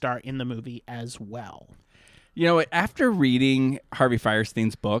actually star in the movie as well. You know, after reading Harvey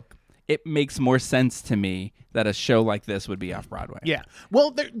Fierstein's book, it makes more sense to me that a show like this would be off-Broadway. Yeah.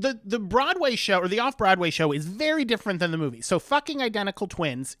 Well, the Broadway show, or the off-Broadway show, is very different than the movie. So Fucking Identical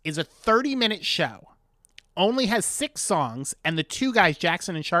Twins is a 30-minute show, only has 6 songs, and the two guys,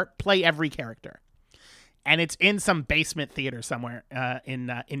 Jackson and Sharp, play every character. And it's in some basement theater somewhere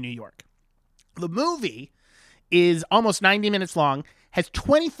in New York. The movie is almost 90 minutes long, has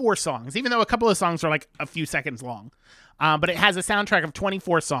 24 songs, even though a couple of songs are like a few seconds long. But it has a soundtrack of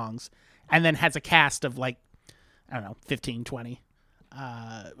 24 songs, and then has a cast of like, I don't know, 15, 20,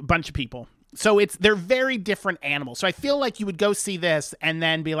 a bunch of people. So they're very different animals. So I feel like you would go see this and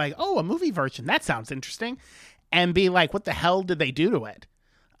then be like, oh, a movie version. That sounds interesting. And be like, what the hell did they do to it?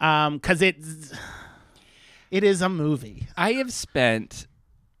 Because it is a movie. I have spent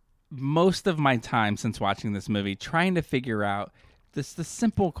most of my time since watching this movie trying to figure out the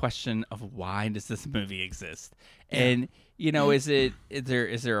simple question of why does this movie exist? And you know, is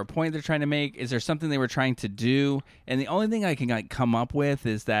there a point they're trying to make? Is there something they were trying to do? And the only thing I can like come up with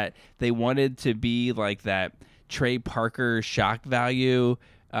is that they wanted to be like that Trey Parker shock value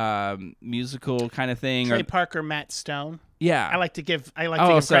musical kind of thing. Trey Parker, Matt Stone. Yeah, I like to give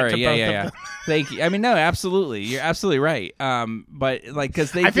credit sorry. to both of them. Thank you. I mean, no, absolutely. You're absolutely right. But like,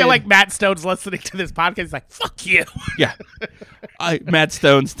 because I feel like Matt Stone's listening to this podcast. He's like, fuck you. Yeah. Matt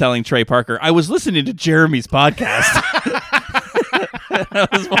Stone's telling Trey Parker, I was listening to Jeremy's podcast. I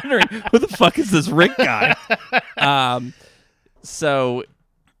was wondering, who the fuck is this Rick guy?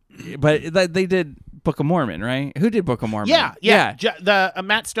 But they did Book of Mormon, right? Who did Book of Mormon? Yeah. The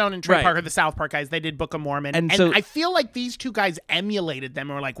Matt Stone and Trey Right. Parker, the South Park guys, they did Book of Mormon. And so- I feel like these two guys emulated them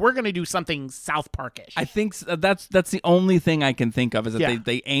and were like, we're going to do something South Parkish. I think that's the only thing I can think of is that Yeah.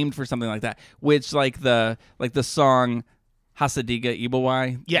 they aimed for something like that, which like the song Hasadiga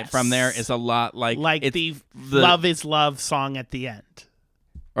Ibawai Yes. from there is a lot like it's the Love is Love song at the end.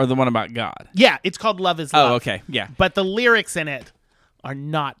 or the one about God. Yeah, it's called Love is Love. Oh, okay. Yeah. But the lyrics in it are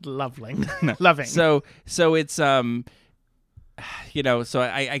not loving. Loving. So it's you know, so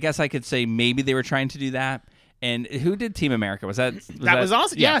I guess I could say maybe they were trying to do that. And who did Team America? Was that was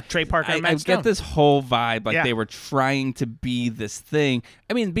awesome. Yeah, Trey Parker and Matt I Stone. get this whole vibe like Yeah. they were trying to be this thing.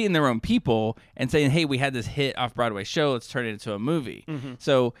 I mean, being their own people and saying, "Hey, we had this hit off-Broadway show. Let's turn it into a movie." Mm-hmm.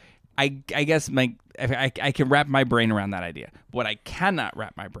 So I guess I can wrap my brain around that idea. What I cannot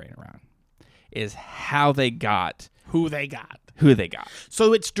wrap my brain around is how they got who they got.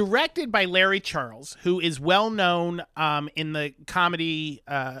 So it's directed by Larry Charles, who is well known in the comedy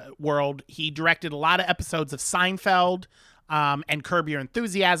world. He directed a lot of episodes of Seinfeld and Curb Your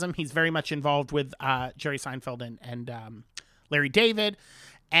Enthusiasm. He's very much involved with Jerry Seinfeld and Larry David.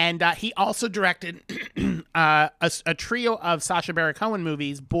 And he also directed a trio of Sacha Baron Cohen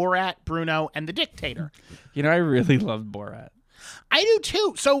movies, Borat, Bruno, and The Dictator. You know, I really loved Borat. I do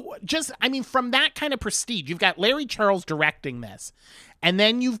too. So from that kind of prestige, you've got Larry Charles directing this. And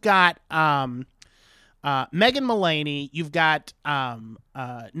then you've got Megan Mullany, you've got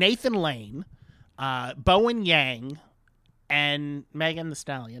Nathan Lane, Bowen Yang, and Megan Thee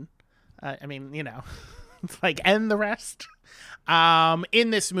Stallion. I mean, you know, it's like, and the rest in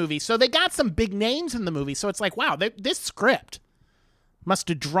this movie. So they got some big names in the movie. So it's like, wow, this script must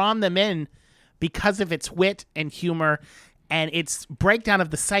have drawn them in because of its wit and humor and its breakdown of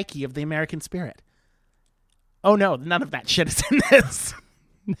the psyche of the American spirit. Oh no, none of that shit is in this.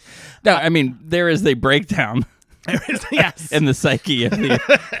 No, I mean, there is a breakdown Yes. in the psyche of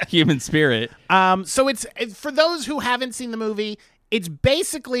the human spirit. So it's for those who haven't seen the movie, it's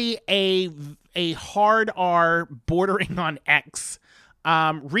basically a hard R bordering on X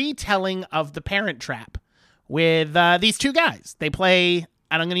retelling of The Parent Trap with these two guys. They play,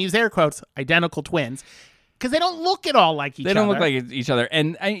 and I'm going to use air quotes, identical twins. Because they don't look at all like each other. They don't look like each other.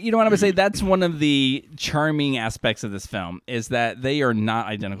 And you know what I'm going to say? That's one of the charming aspects of this film is that they are not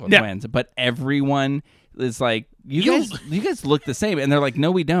identical twins, but everyone is like, you guys look the same. And they're like, no,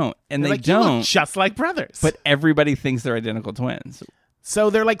 we don't. And They're they like, "You look don't. just like brothers. But everybody thinks they're identical twins.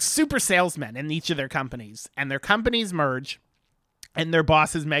 So they're like super salesmen in each of their companies. And their companies merge. And their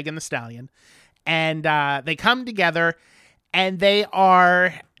boss is Megan Thee Stallion. And they come together. And they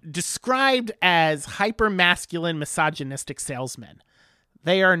are described as hyper-masculine, misogynistic salesmen.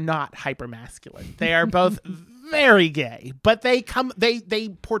 They are not hyper-masculine. They are both very gay, but they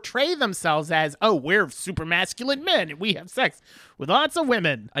portray themselves as, oh, we're super masculine men and we have sex with lots of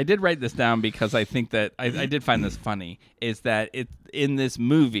women. I did write this down because I think that I did find this funny, is that in this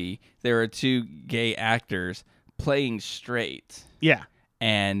movie, there are two gay actors playing straight. Yeah.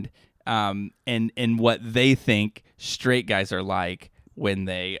 and what they think straight guys are like when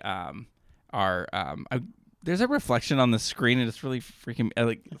they there's a reflection on the screen and it's really freaking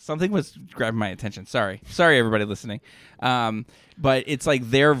like something was grabbing my attention. Sorry everybody listening. But it's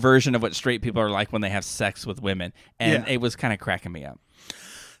like their version of what straight people are like when they have sex with women, and it was kind of cracking me up.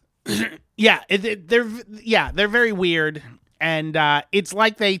 They're very weird. And it's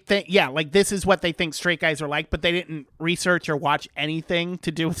like they think, like this is what they think straight guys are like, but they didn't research or watch anything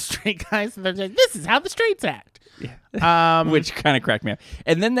to do with straight guys. And they're like, this is how the straights act. Yeah. Which kind of cracked me up.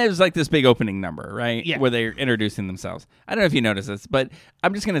 And then there's like this big opening number, right? Yeah. Where they're introducing themselves. I don't know if you noticed this, but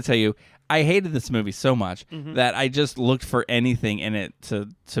I'm just going to tell you, I hated this movie so much that I just looked for anything in it to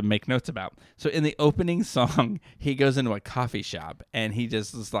make notes about. So in the opening song, he goes into a coffee shop and he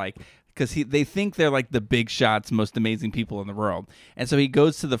just is like, because they think they're like the big shots, most amazing people in the world. And so he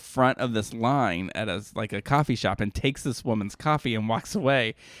goes to the front of this line at a coffee shop and takes this woman's coffee and walks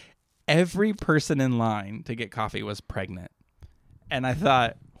away. Every person in line to get coffee was pregnant. And I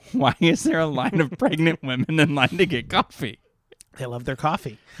thought, why is there a line of pregnant women in line to get coffee? They love their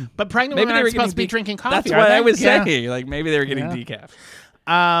coffee. But pregnant women aren't supposed to be drinking coffee. That's what I was saying. Like maybe they were getting decaf.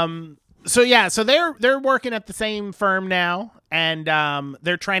 So they're working at the same firm now, and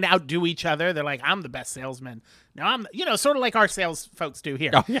they're trying to outdo each other. They're like, I'm the best salesman. No, I'm, sort of like our sales folks do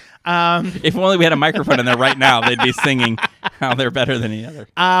here. Oh, yeah. If only we had a microphone in there right now, they'd be singing how they're better than the other.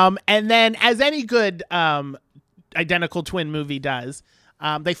 And then, as any good identical twin movie does,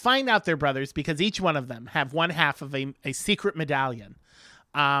 they find out they're brothers because each one of them have one half of a secret medallion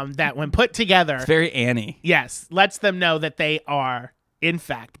that, when put together, it's very Annie. Yes, lets them know that they are, in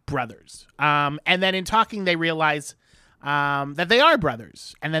fact, brothers. And then in talking, they realize that they are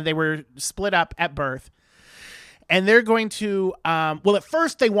brothers and that they were split up at birth. And they're going to, at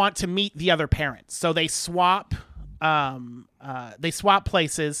first they want to meet the other parents. So they swap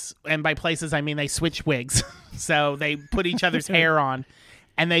places. And by places, I mean they switch wigs. So they put each other's hair on.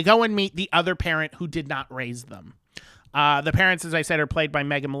 And they go and meet the other parent who did not raise them. The parents, as I said, are played by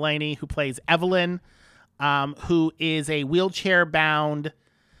Megan Mullany, who plays Evelyn, who is a wheelchair-bound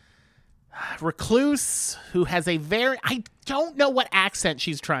recluse who has I don't know what accent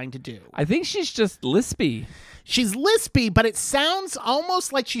she's trying to do. I think she's just lispy. She's lispy, but it sounds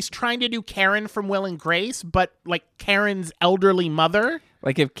almost like she's trying to do Karen from Will and Grace, but like Karen's elderly mother.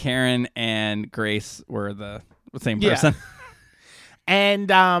 Like if Karen and Grace were the same person. Yeah.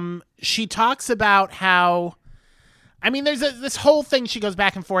 And she talks about how, there's this whole thing she goes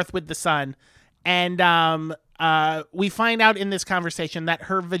back and forth with the son. And we find out in this conversation that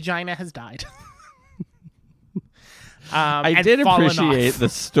her vagina has died. I did appreciate the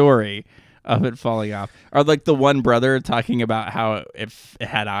story of it falling off. Or like the one brother talking about how it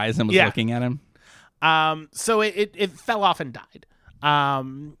had eyes and was looking at him. So it fell off and died.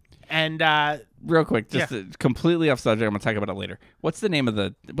 Real quick, just completely off subject. I'm gonna talk about it later. What's the name of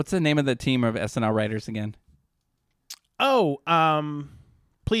the team of SNL writers again?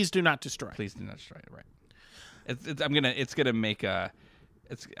 Please do not destroy. Please do not destroy. Right. I'm gonna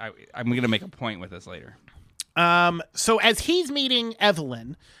make a point with this later. So as he's meeting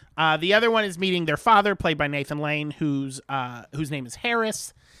Evelyn, the other one is meeting their father, played by Nathan Lane, whose name is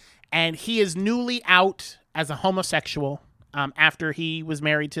Harris, and he is newly out as a homosexual. After he was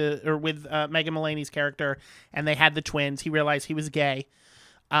married with Megan Mullany's character, and they had the twins, he realized he was gay.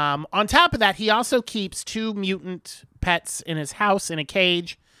 On top of that, he also keeps 2 mutant pets in his house in a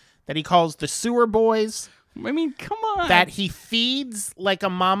cage that he calls the Sewer Boys. Come on. That he feeds like a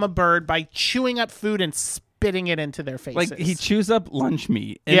mama bird by chewing up food and spitting it into their faces. Like he chews up lunch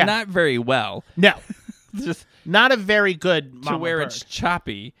meat, and not very well. No, just not a very good mama to where bird. It's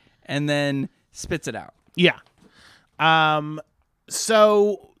choppy, and then spits it out. Yeah.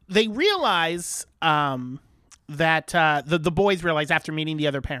 So they realize that the boys realize after meeting the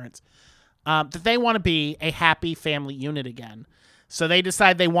other parents that they want to be a happy family unit again. So they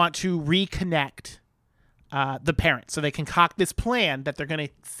decide they want to reconnect the parents. So they concoct this plan that they're going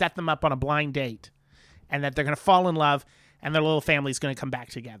to set them up on a blind date and that they're going to fall in love and their little family's going to come back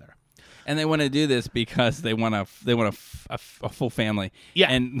together. And they want to do this because they want a full family.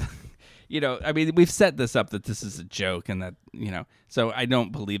 Yeah. And we've set this up that this is a joke and that, so I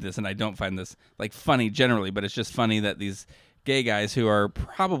don't believe this and I don't find this like funny generally, but it's just funny that these gay guys who are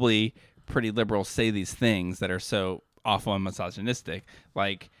probably pretty liberal say these things that are so awful and misogynistic.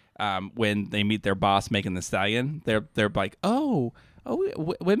 Like when they meet their boss, Megan Thee Stallion, they're like,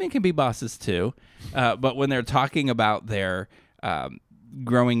 women can be bosses too. But when they're talking about their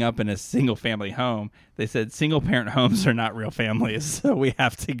growing up in a single family home, they said single parent homes are not real families, so we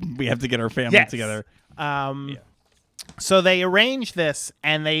have to get our family together. So they arrange this,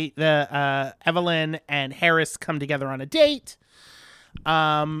 and Evelyn and Harris come together on a date.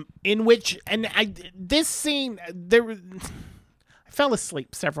 In which, this scene, I fell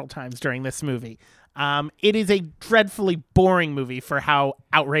asleep several times during this movie. It is a dreadfully boring movie for how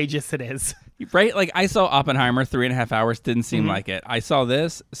outrageous it is. Right? Like, I saw Oppenheimer 3.5 hours, didn't seem like it. I saw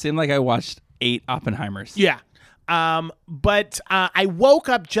this, seemed like I watched 8 Oppenheimers. Yeah. But I woke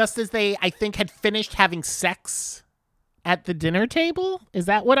up just as they, I think, had finished having sex at the dinner table. Is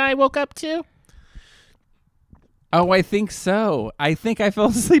that what I woke up to? Oh, I think so. I think I fell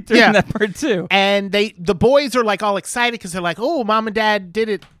asleep during that part too. And the boys are like all excited because they're like, oh, mom and dad did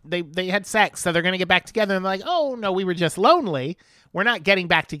it. They had sex, so they're going to get back together. And they're like, oh, no, we were just lonely. We're not getting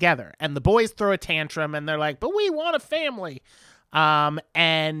back together. And the boys throw a tantrum and they're like, but we want a family. And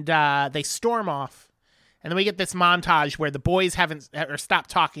they storm off. And then we get this montage where the boys haven't or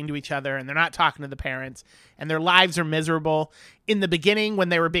stopped talking to each other and they're not talking to the parents and their lives are miserable. In the beginning, when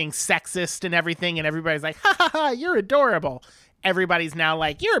they were being sexist and everything, and everybody's like, ha ha ha, you're adorable. Everybody's now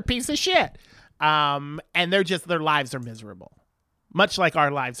like, you're a piece of shit. And their lives are miserable. Much like our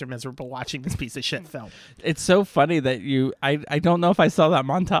lives are miserable watching this piece of shit film. It's so funny that I don't know if I saw that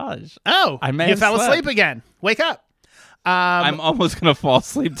montage. Oh, I may you have fell slept. asleep again. Wake up. I'm almost going to fall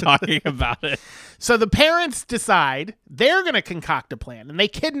asleep talking about it. So the parents decide they're going to concoct a plan, and they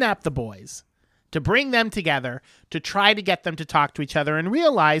kidnap the boys to bring them together to try to get them to talk to each other and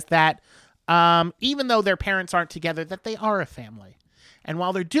realize that even though their parents aren't together, that they are a family. And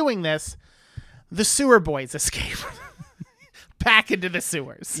while they're doing this, the sewer boys escape back into the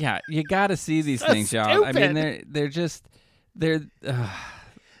sewers. Yeah, you got to see these So things, y'all. I mean, stupid.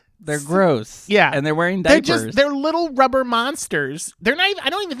 they're gross. Yeah. And they're wearing diapers. They're little rubber monsters. They're not even, I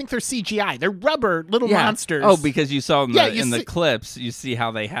don't even think they're CGI. They're rubber little monsters. Oh, because you saw in Yeah, the clips, you see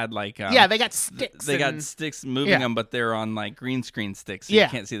how they had like yeah, they got sticks. they got sticks moving Yeah. them, but they're on like green screen sticks. So Yeah. you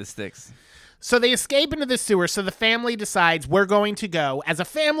can't see the sticks. So they escape into the sewer. So the family decides we're going to go as a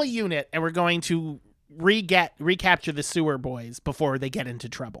family unit and we're going to recapture the sewer boys before they get into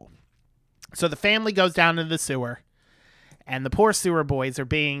trouble. So the family goes down into the sewer, and the poor sewer boys are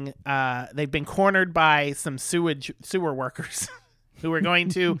being they've been cornered by some sewer workers who are going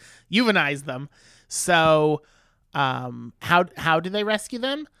to euthanize them. So how do they rescue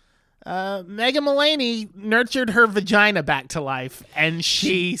them? Megan Mullany nurtured her vagina back to life, and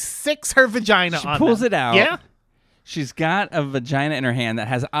she sicks her vagina She on pulls them. it out. Yeah, She's got a vagina in her hand that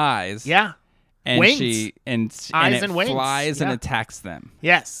has eyes. yeah, And wings. and Eyes it and wings. flies and Yeah. attacks them.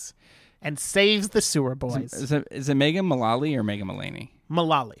 yes, and saves the sewer boys. Is it Megan Mullally or Megan Mullany?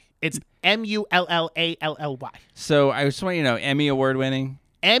 Mullally. It's Mullally. So I just want you to know, Emmy Award winning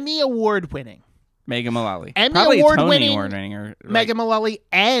Emmy Award winning. Megan Mullally. Emmy Probably Award Tony winning Award winning or Megan Mullally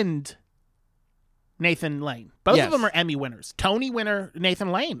and Nathan Lane. Both Yes. of them are Emmy winners. Tony winner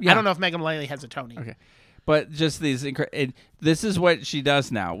Nathan Lane. Yeah. I don't know if Megan Mullally has a Tony. Okay. But just these this is what she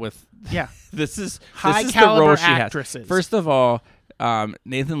does now with Yeah. this is High the caliber role she actresses. has. First of all,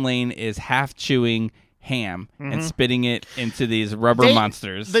 Nathan Lane is half chewing ham and spitting it into these rubber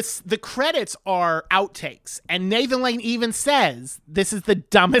monsters. The credits are outtakes, and Nathan Lane even says, "This is the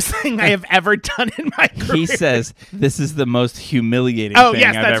dumbest thing I have ever done in my career." He says this is the most humiliating Oh, thing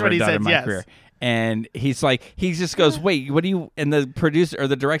yes, I've that's ever what he done said, in my yes. career. And he's like, he just goes, wait, what do you? And the producer or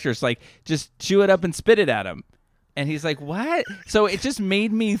the director's like, just chew it up and spit it at him. And he's like, what? So it just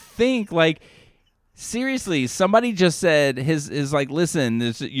made me think, like, seriously, somebody just said is like,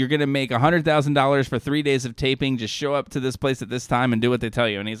 listen, you're gonna make $100,000 for 3 days of taping. Just show up to this place at this time and do what they tell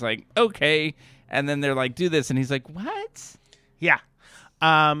you. And he's like, okay. And then they're like, do this, and he's like, what? Yeah.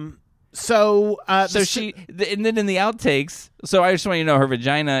 So And then in the outtakes, so I just want you to know her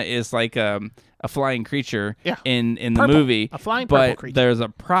vagina is like a flying creature Yeah. in the Purple. movie. A flying purple but creature. there's a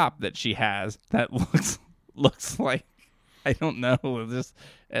prop that she has that looks like, I don't know,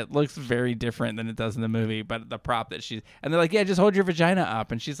 it looks very different than it does in the movie, but the prop that and they're like, yeah, just hold your vagina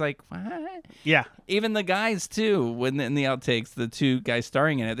up. And she's like, what? yeah. Even the guys too, when in the outtakes, the two guys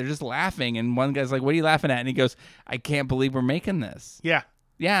starring in it, they're just laughing, and one guy's like, what are you laughing at? And he goes, I can't believe we're making this. Yeah.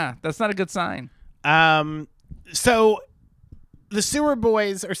 Yeah, that's not a good sign. So the sewer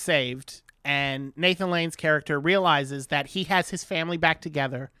boys are saved, and Nathan Lane's character realizes that he has his family back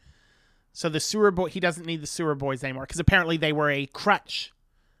together. So he doesn't need the sewer boys anymore because apparently they were a crutch,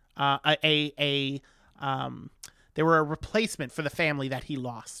 they were a replacement for the family that he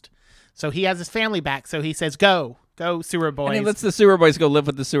lost. So he has his family back. So he says, "Go, sewer boys." And he lets the sewer boys go live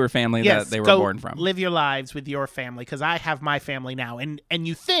with the sewer family Yes, that they were go born from. Live your lives with your family because I have my family now. And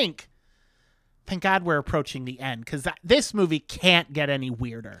you think, thank God we're approaching the end because this movie can't get any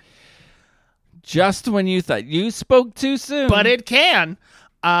weirder. Just when you thought you spoke too soon. but it can.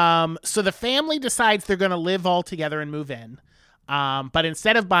 So the family decides they're going to live all together and move in. But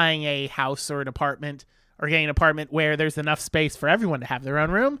instead of buying a house or an apartment or getting an apartment where there's enough space for everyone to have their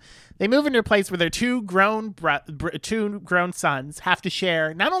own room, they move into a place where their two grown sons have to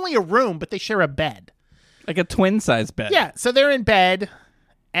share not only a room, but they share a bed. like a twin size bed. Yeah, so they're in bed,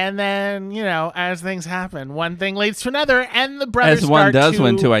 and then, as things happen, one thing leads to another, and the brothers As one start does to...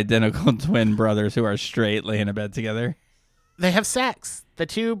 when two identical twin brothers who are straight lay in a bed together. They have sex. The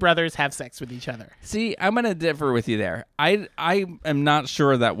two brothers have sex with each other. See, I'm going to differ with you there. I am not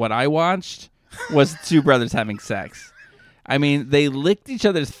sure that what I watched was two brothers having sex. I mean, they licked each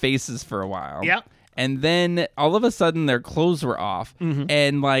other's faces for a while. Yep. And then all of a sudden their clothes were off. Mm-hmm.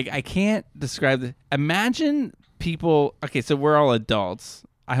 And I can't describe it. Imagine people. Okay, so we're all adults.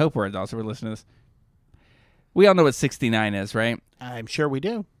 I hope we're adults. We're listening to this. We all know what 69 is, right? I'm sure we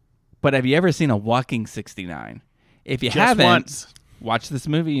do. But have you ever seen a walking 69? If you Just haven't, once. watch this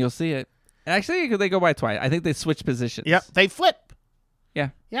movie. You'll see it. Actually, they go by twice. I think they switch positions. Yep, they flip. Yeah.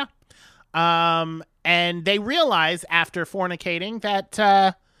 Yeah. And they realize after fornicating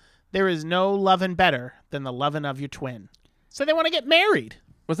that there is no loving better than the loving of your twin. So they want to get married.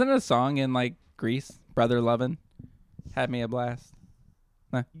 Wasn't it a song in Grease? Brother Lovin'? Had me a blast.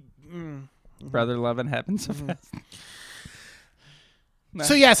 No. Brother Lovin' happened so fast. No.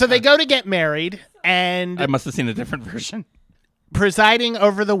 So they go to get married, and I must have seen a different version. presiding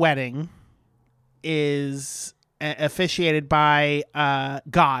over the wedding is officiated by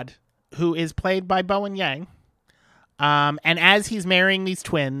God, who is played by Bowen Yang. And as he's marrying these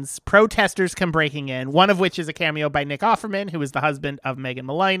twins, protesters come breaking in, one of which is a cameo by Nick Offerman, who is the husband of Megan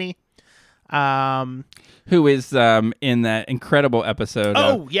Mullally. Who is in that incredible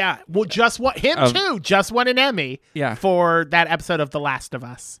episode Yeah. Well, just won an Emmy Yeah. for that episode of The Last of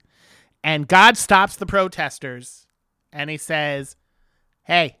Us. And God stops the protesters and he says,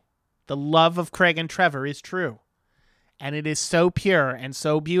 hey, the love of Craig and Trevor is true. And it is so pure and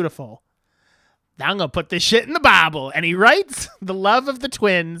so beautiful. I'm going to put this shit in the Bible. And he writes the love of the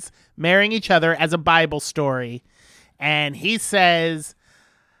twins marrying each other as a Bible story. And he says,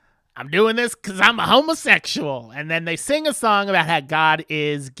 I'm doing this because I'm a homosexual. And then they sing a song about how God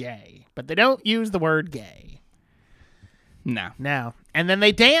is gay. But they don't use the word gay. No. And then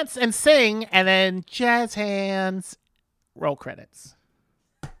they dance and sing, and then jazz hands, roll credits.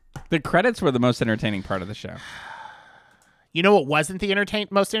 The credits were the most entertaining part of the show. You know what wasn't the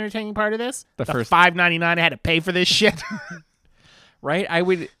most entertaining part of this? The first $5.99 I had to pay for this shit. Right?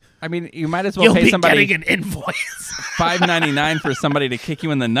 You might as well You'll pay be somebody getting an invoice. $5.99 for somebody to kick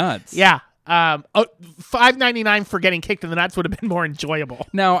you in the nuts. Yeah. $5.99 for getting kicked in the nuts would have been more enjoyable.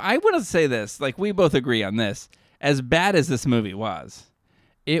 Now, I want to say this. We both agree on this. As bad as this movie was,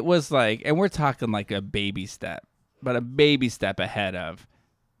 it was and we're talking a baby step, but a baby step ahead of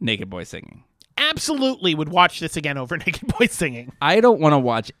Naked Boy Singing. Absolutely would watch this again over Naked Boy Singing. I don't want to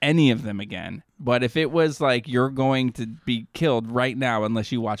watch any of them again, but if it was you're going to be killed right now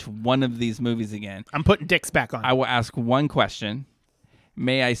unless you watch one of these movies again, I'm putting dicks back on. I will ask one question.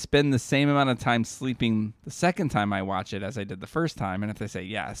 May I spend the same amount of time sleeping the second time I watch it as I did the first time? And if they say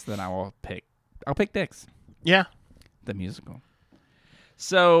yes, then I'll pick Dicks. Yeah. The musical.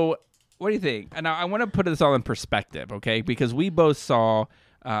 So, what do you think? Now, I want to put this all in perspective, okay? Because we both saw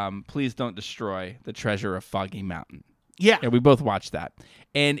Please Don't Destroy the Treasure of Foggy Mountain. Yeah. We both watched that.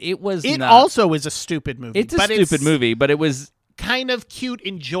 And it was It also is a stupid movie. It's a stupid movie, but it was kind of cute,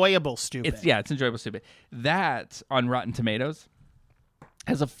 enjoyable stupid. It's enjoyable stupid. That, on Rotten Tomatoes,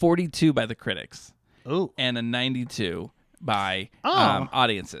 has a 42 by the critics. Ooh. And a 92 by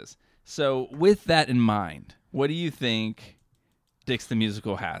audiences. So, with that in mind, what do you think Dicks the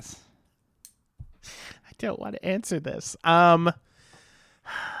Musical has? I don't want to answer this. I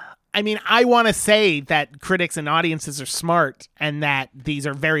want to say that critics and audiences are smart and that these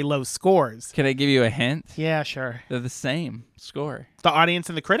are very low scores. Can I give you a hint? Yeah, sure. They're the same score. The audience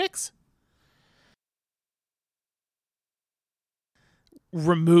and the critics?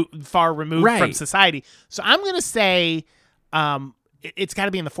 Far removed Right. from society. So I'm going to say it's got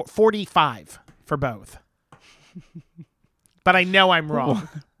to be in the 45 for both. But I know I'm wrong.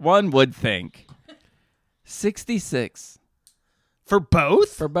 One would think 66 For both?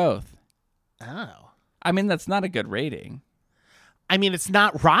 for both. Oh. That's not a good rating. It's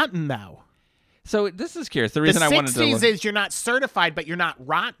not rotten, though. So this is curious. The The reason I wanted to 60s is you're not certified, but you're not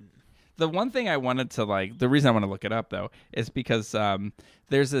rotten. The one thing I wanted to the reason I want to look it up though is because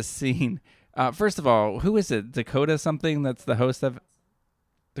there's a scene. First of all, who is it? Dakota something? That's the host of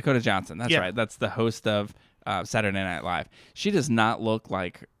Dakota Johnson. That's right. That's the host of Saturday Night Live. She does not look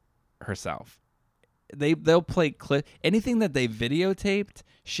like herself they'll play clip anything that they videotaped.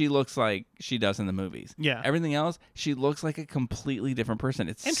 She looks like she does in the movies. Yeah. Everything else, she looks like a completely different person.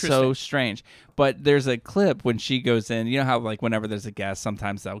 It's Interesting. so strange. But there's a clip when she goes in. You know how like whenever there's a guest,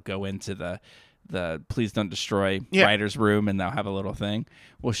 sometimes they'll go into the Please Don't Destroy writer's room and they'll have a little thing.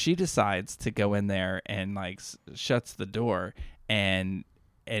 Well, she decides to go in there and like shuts the door and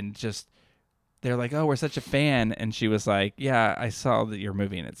just. They're like, oh, we're such a fan. And she was like, yeah, I saw your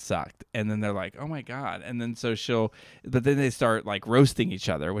movie and it sucked. And then they're like, oh, my God. And then but then they start like roasting each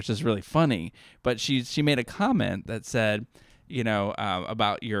other, which is really funny. But she made a comment that said,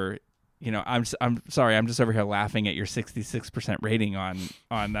 about your, I'm sorry, I'm just over here laughing at your 66% rating on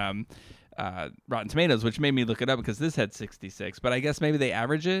Rotten Tomatoes, which made me look it up because this had 66. But I guess maybe they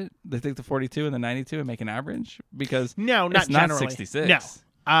average it. They take the 42 and the 92 and make an average because No, it's not not generally. 66.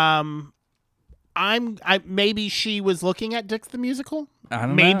 No. Maybe she was looking at Dix the Musical. I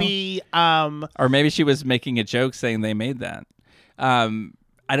don't know. Maybe Or maybe she was making a joke saying they made that. I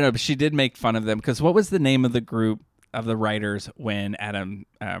don't know, but she did make fun of them because what was the name of the group of the writers when Andy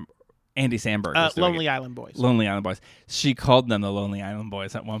Samberg was doing Lonely it? Island Boys. Lonely Island Boys. She called them the Lonely Island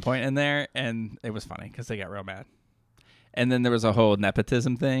Boys at one point in there, and it was funny because they got real mad. And then there was a whole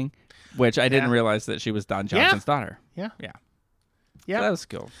nepotism thing, which I didn't realize that she was Don Johnson's daughter. Yeah. Yeah. Yeah. So that was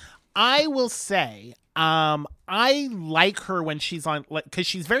cool. I will say, I like her when she's on, because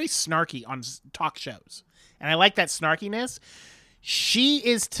she's very snarky on talk shows, and I like that snarkiness. She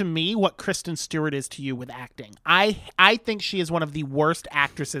is to me what Kristen Stewart is to you with acting. I think she is one of the worst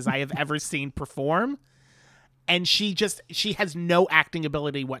actresses I have ever seen perform, and she has no acting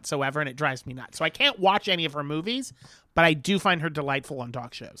ability whatsoever, and it drives me nuts. So I can't watch any of her movies, but I do find her delightful on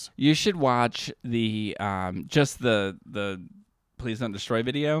talk shows. You should watch the Please Don't Destroy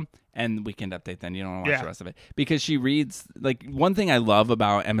video and Weekend Update. Then you don't want to watch the rest of it because she reads like one thing I love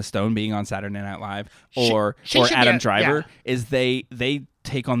about Emma Stone being on Saturday Night Live or Adam Driver is they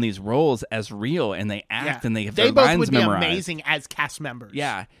take on these roles as real and they act and they have their both lines would memorized. be amazing as cast members.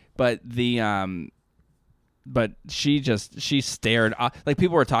 Yeah, but but she stared off, like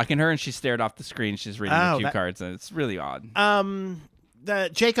people were talking to her and she stared off the screen. She's reading the cue cards and it's really odd. The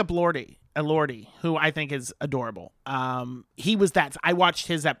Jacob Elordi, who I think is adorable. He was that. I watched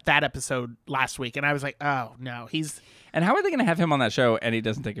that episode last week, and I was like, oh no, he's. And how are they going to have him on that show and he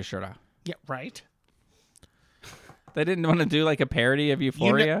doesn't take his shirt off? Yeah, right. They didn't want to do like a parody of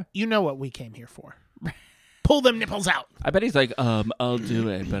Euphoria. You know what we came here for. Pull them nipples out. I bet he's like, I'll do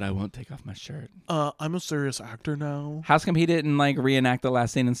it, but I won't take off my shirt. I'm a serious actor now. How's come he didn't like reenact the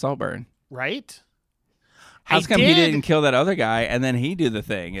last scene in Saltburn? Right. How's come he didn't kill that other guy and then he do the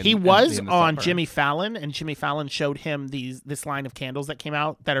thing? He was on Jimmy Fallon, and Jimmy Fallon showed him this line of candles that came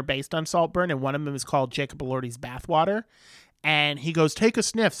out that are based on Saltburn, and one of them is called Jacob Elordi's Bathwater. And he goes, take a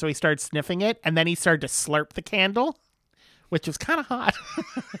sniff. So he started sniffing it, and then he started to slurp the candle, which was kind of hot.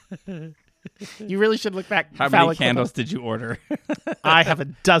 You really should look back. How many candles did you order? I have a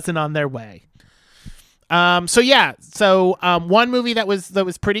dozen on their way. So one movie that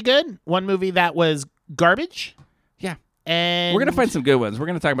was pretty good. One movie that was garbage. Yeah. And we're going to find some good ones. We're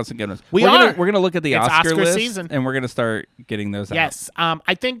going to talk about some good ones. We're going to look at the Oscar list season. And we're going to start getting those out. Yes.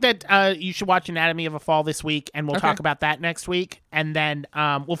 I think that you should watch Anatomy of a Fall this week, and we'll talk about that next week. And then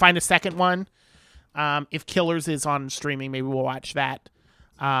we'll find a second one. If Killers is on streaming, maybe we'll watch that.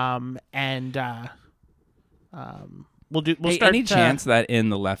 We'll start. Any chance that in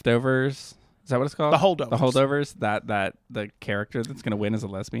The Leftovers, is that what it's called? The Holdovers. The Holdovers, that the character that's going to win is a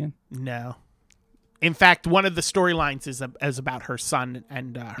lesbian? No. In fact, one of the storylines is about her son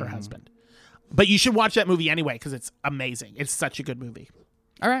and her husband. But you should watch that movie anyway because it's amazing. It's such a good movie.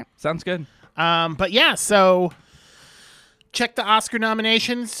 All right. Sounds good. But yeah, so check the Oscar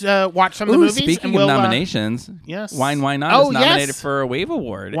nominations. Watch some of the movies. Speaking of nominations, yes, Wine Why Not is nominated for a Wave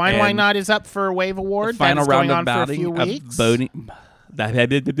Award. Wine Why Not is up for a Wave Award. The final round of voting.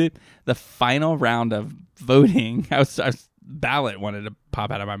 The final round of voting. Ballot wanted to pop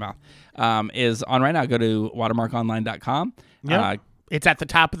out of my mouth. Is on right now. Go to watermarkonline.com. Yeah. It's at the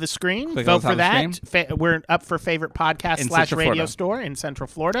top of the screen. Vote for that. We're up for favorite podcast / radio store in Central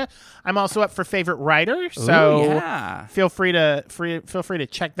Florida. I'm also up for favorite writer. So feel free to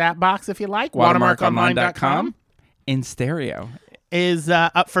check that box if you like. Watermarkonline.com in stereo is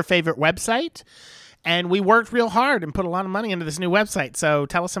up for favorite website. And we worked real hard and put a lot of money into this new website. So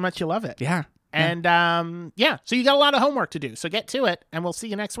tell us how much you love it. Yeah. And so you got a lot of homework to do. So get to it, and we'll see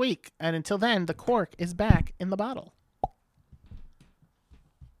you next week. And until then, the cork is back in the bottle.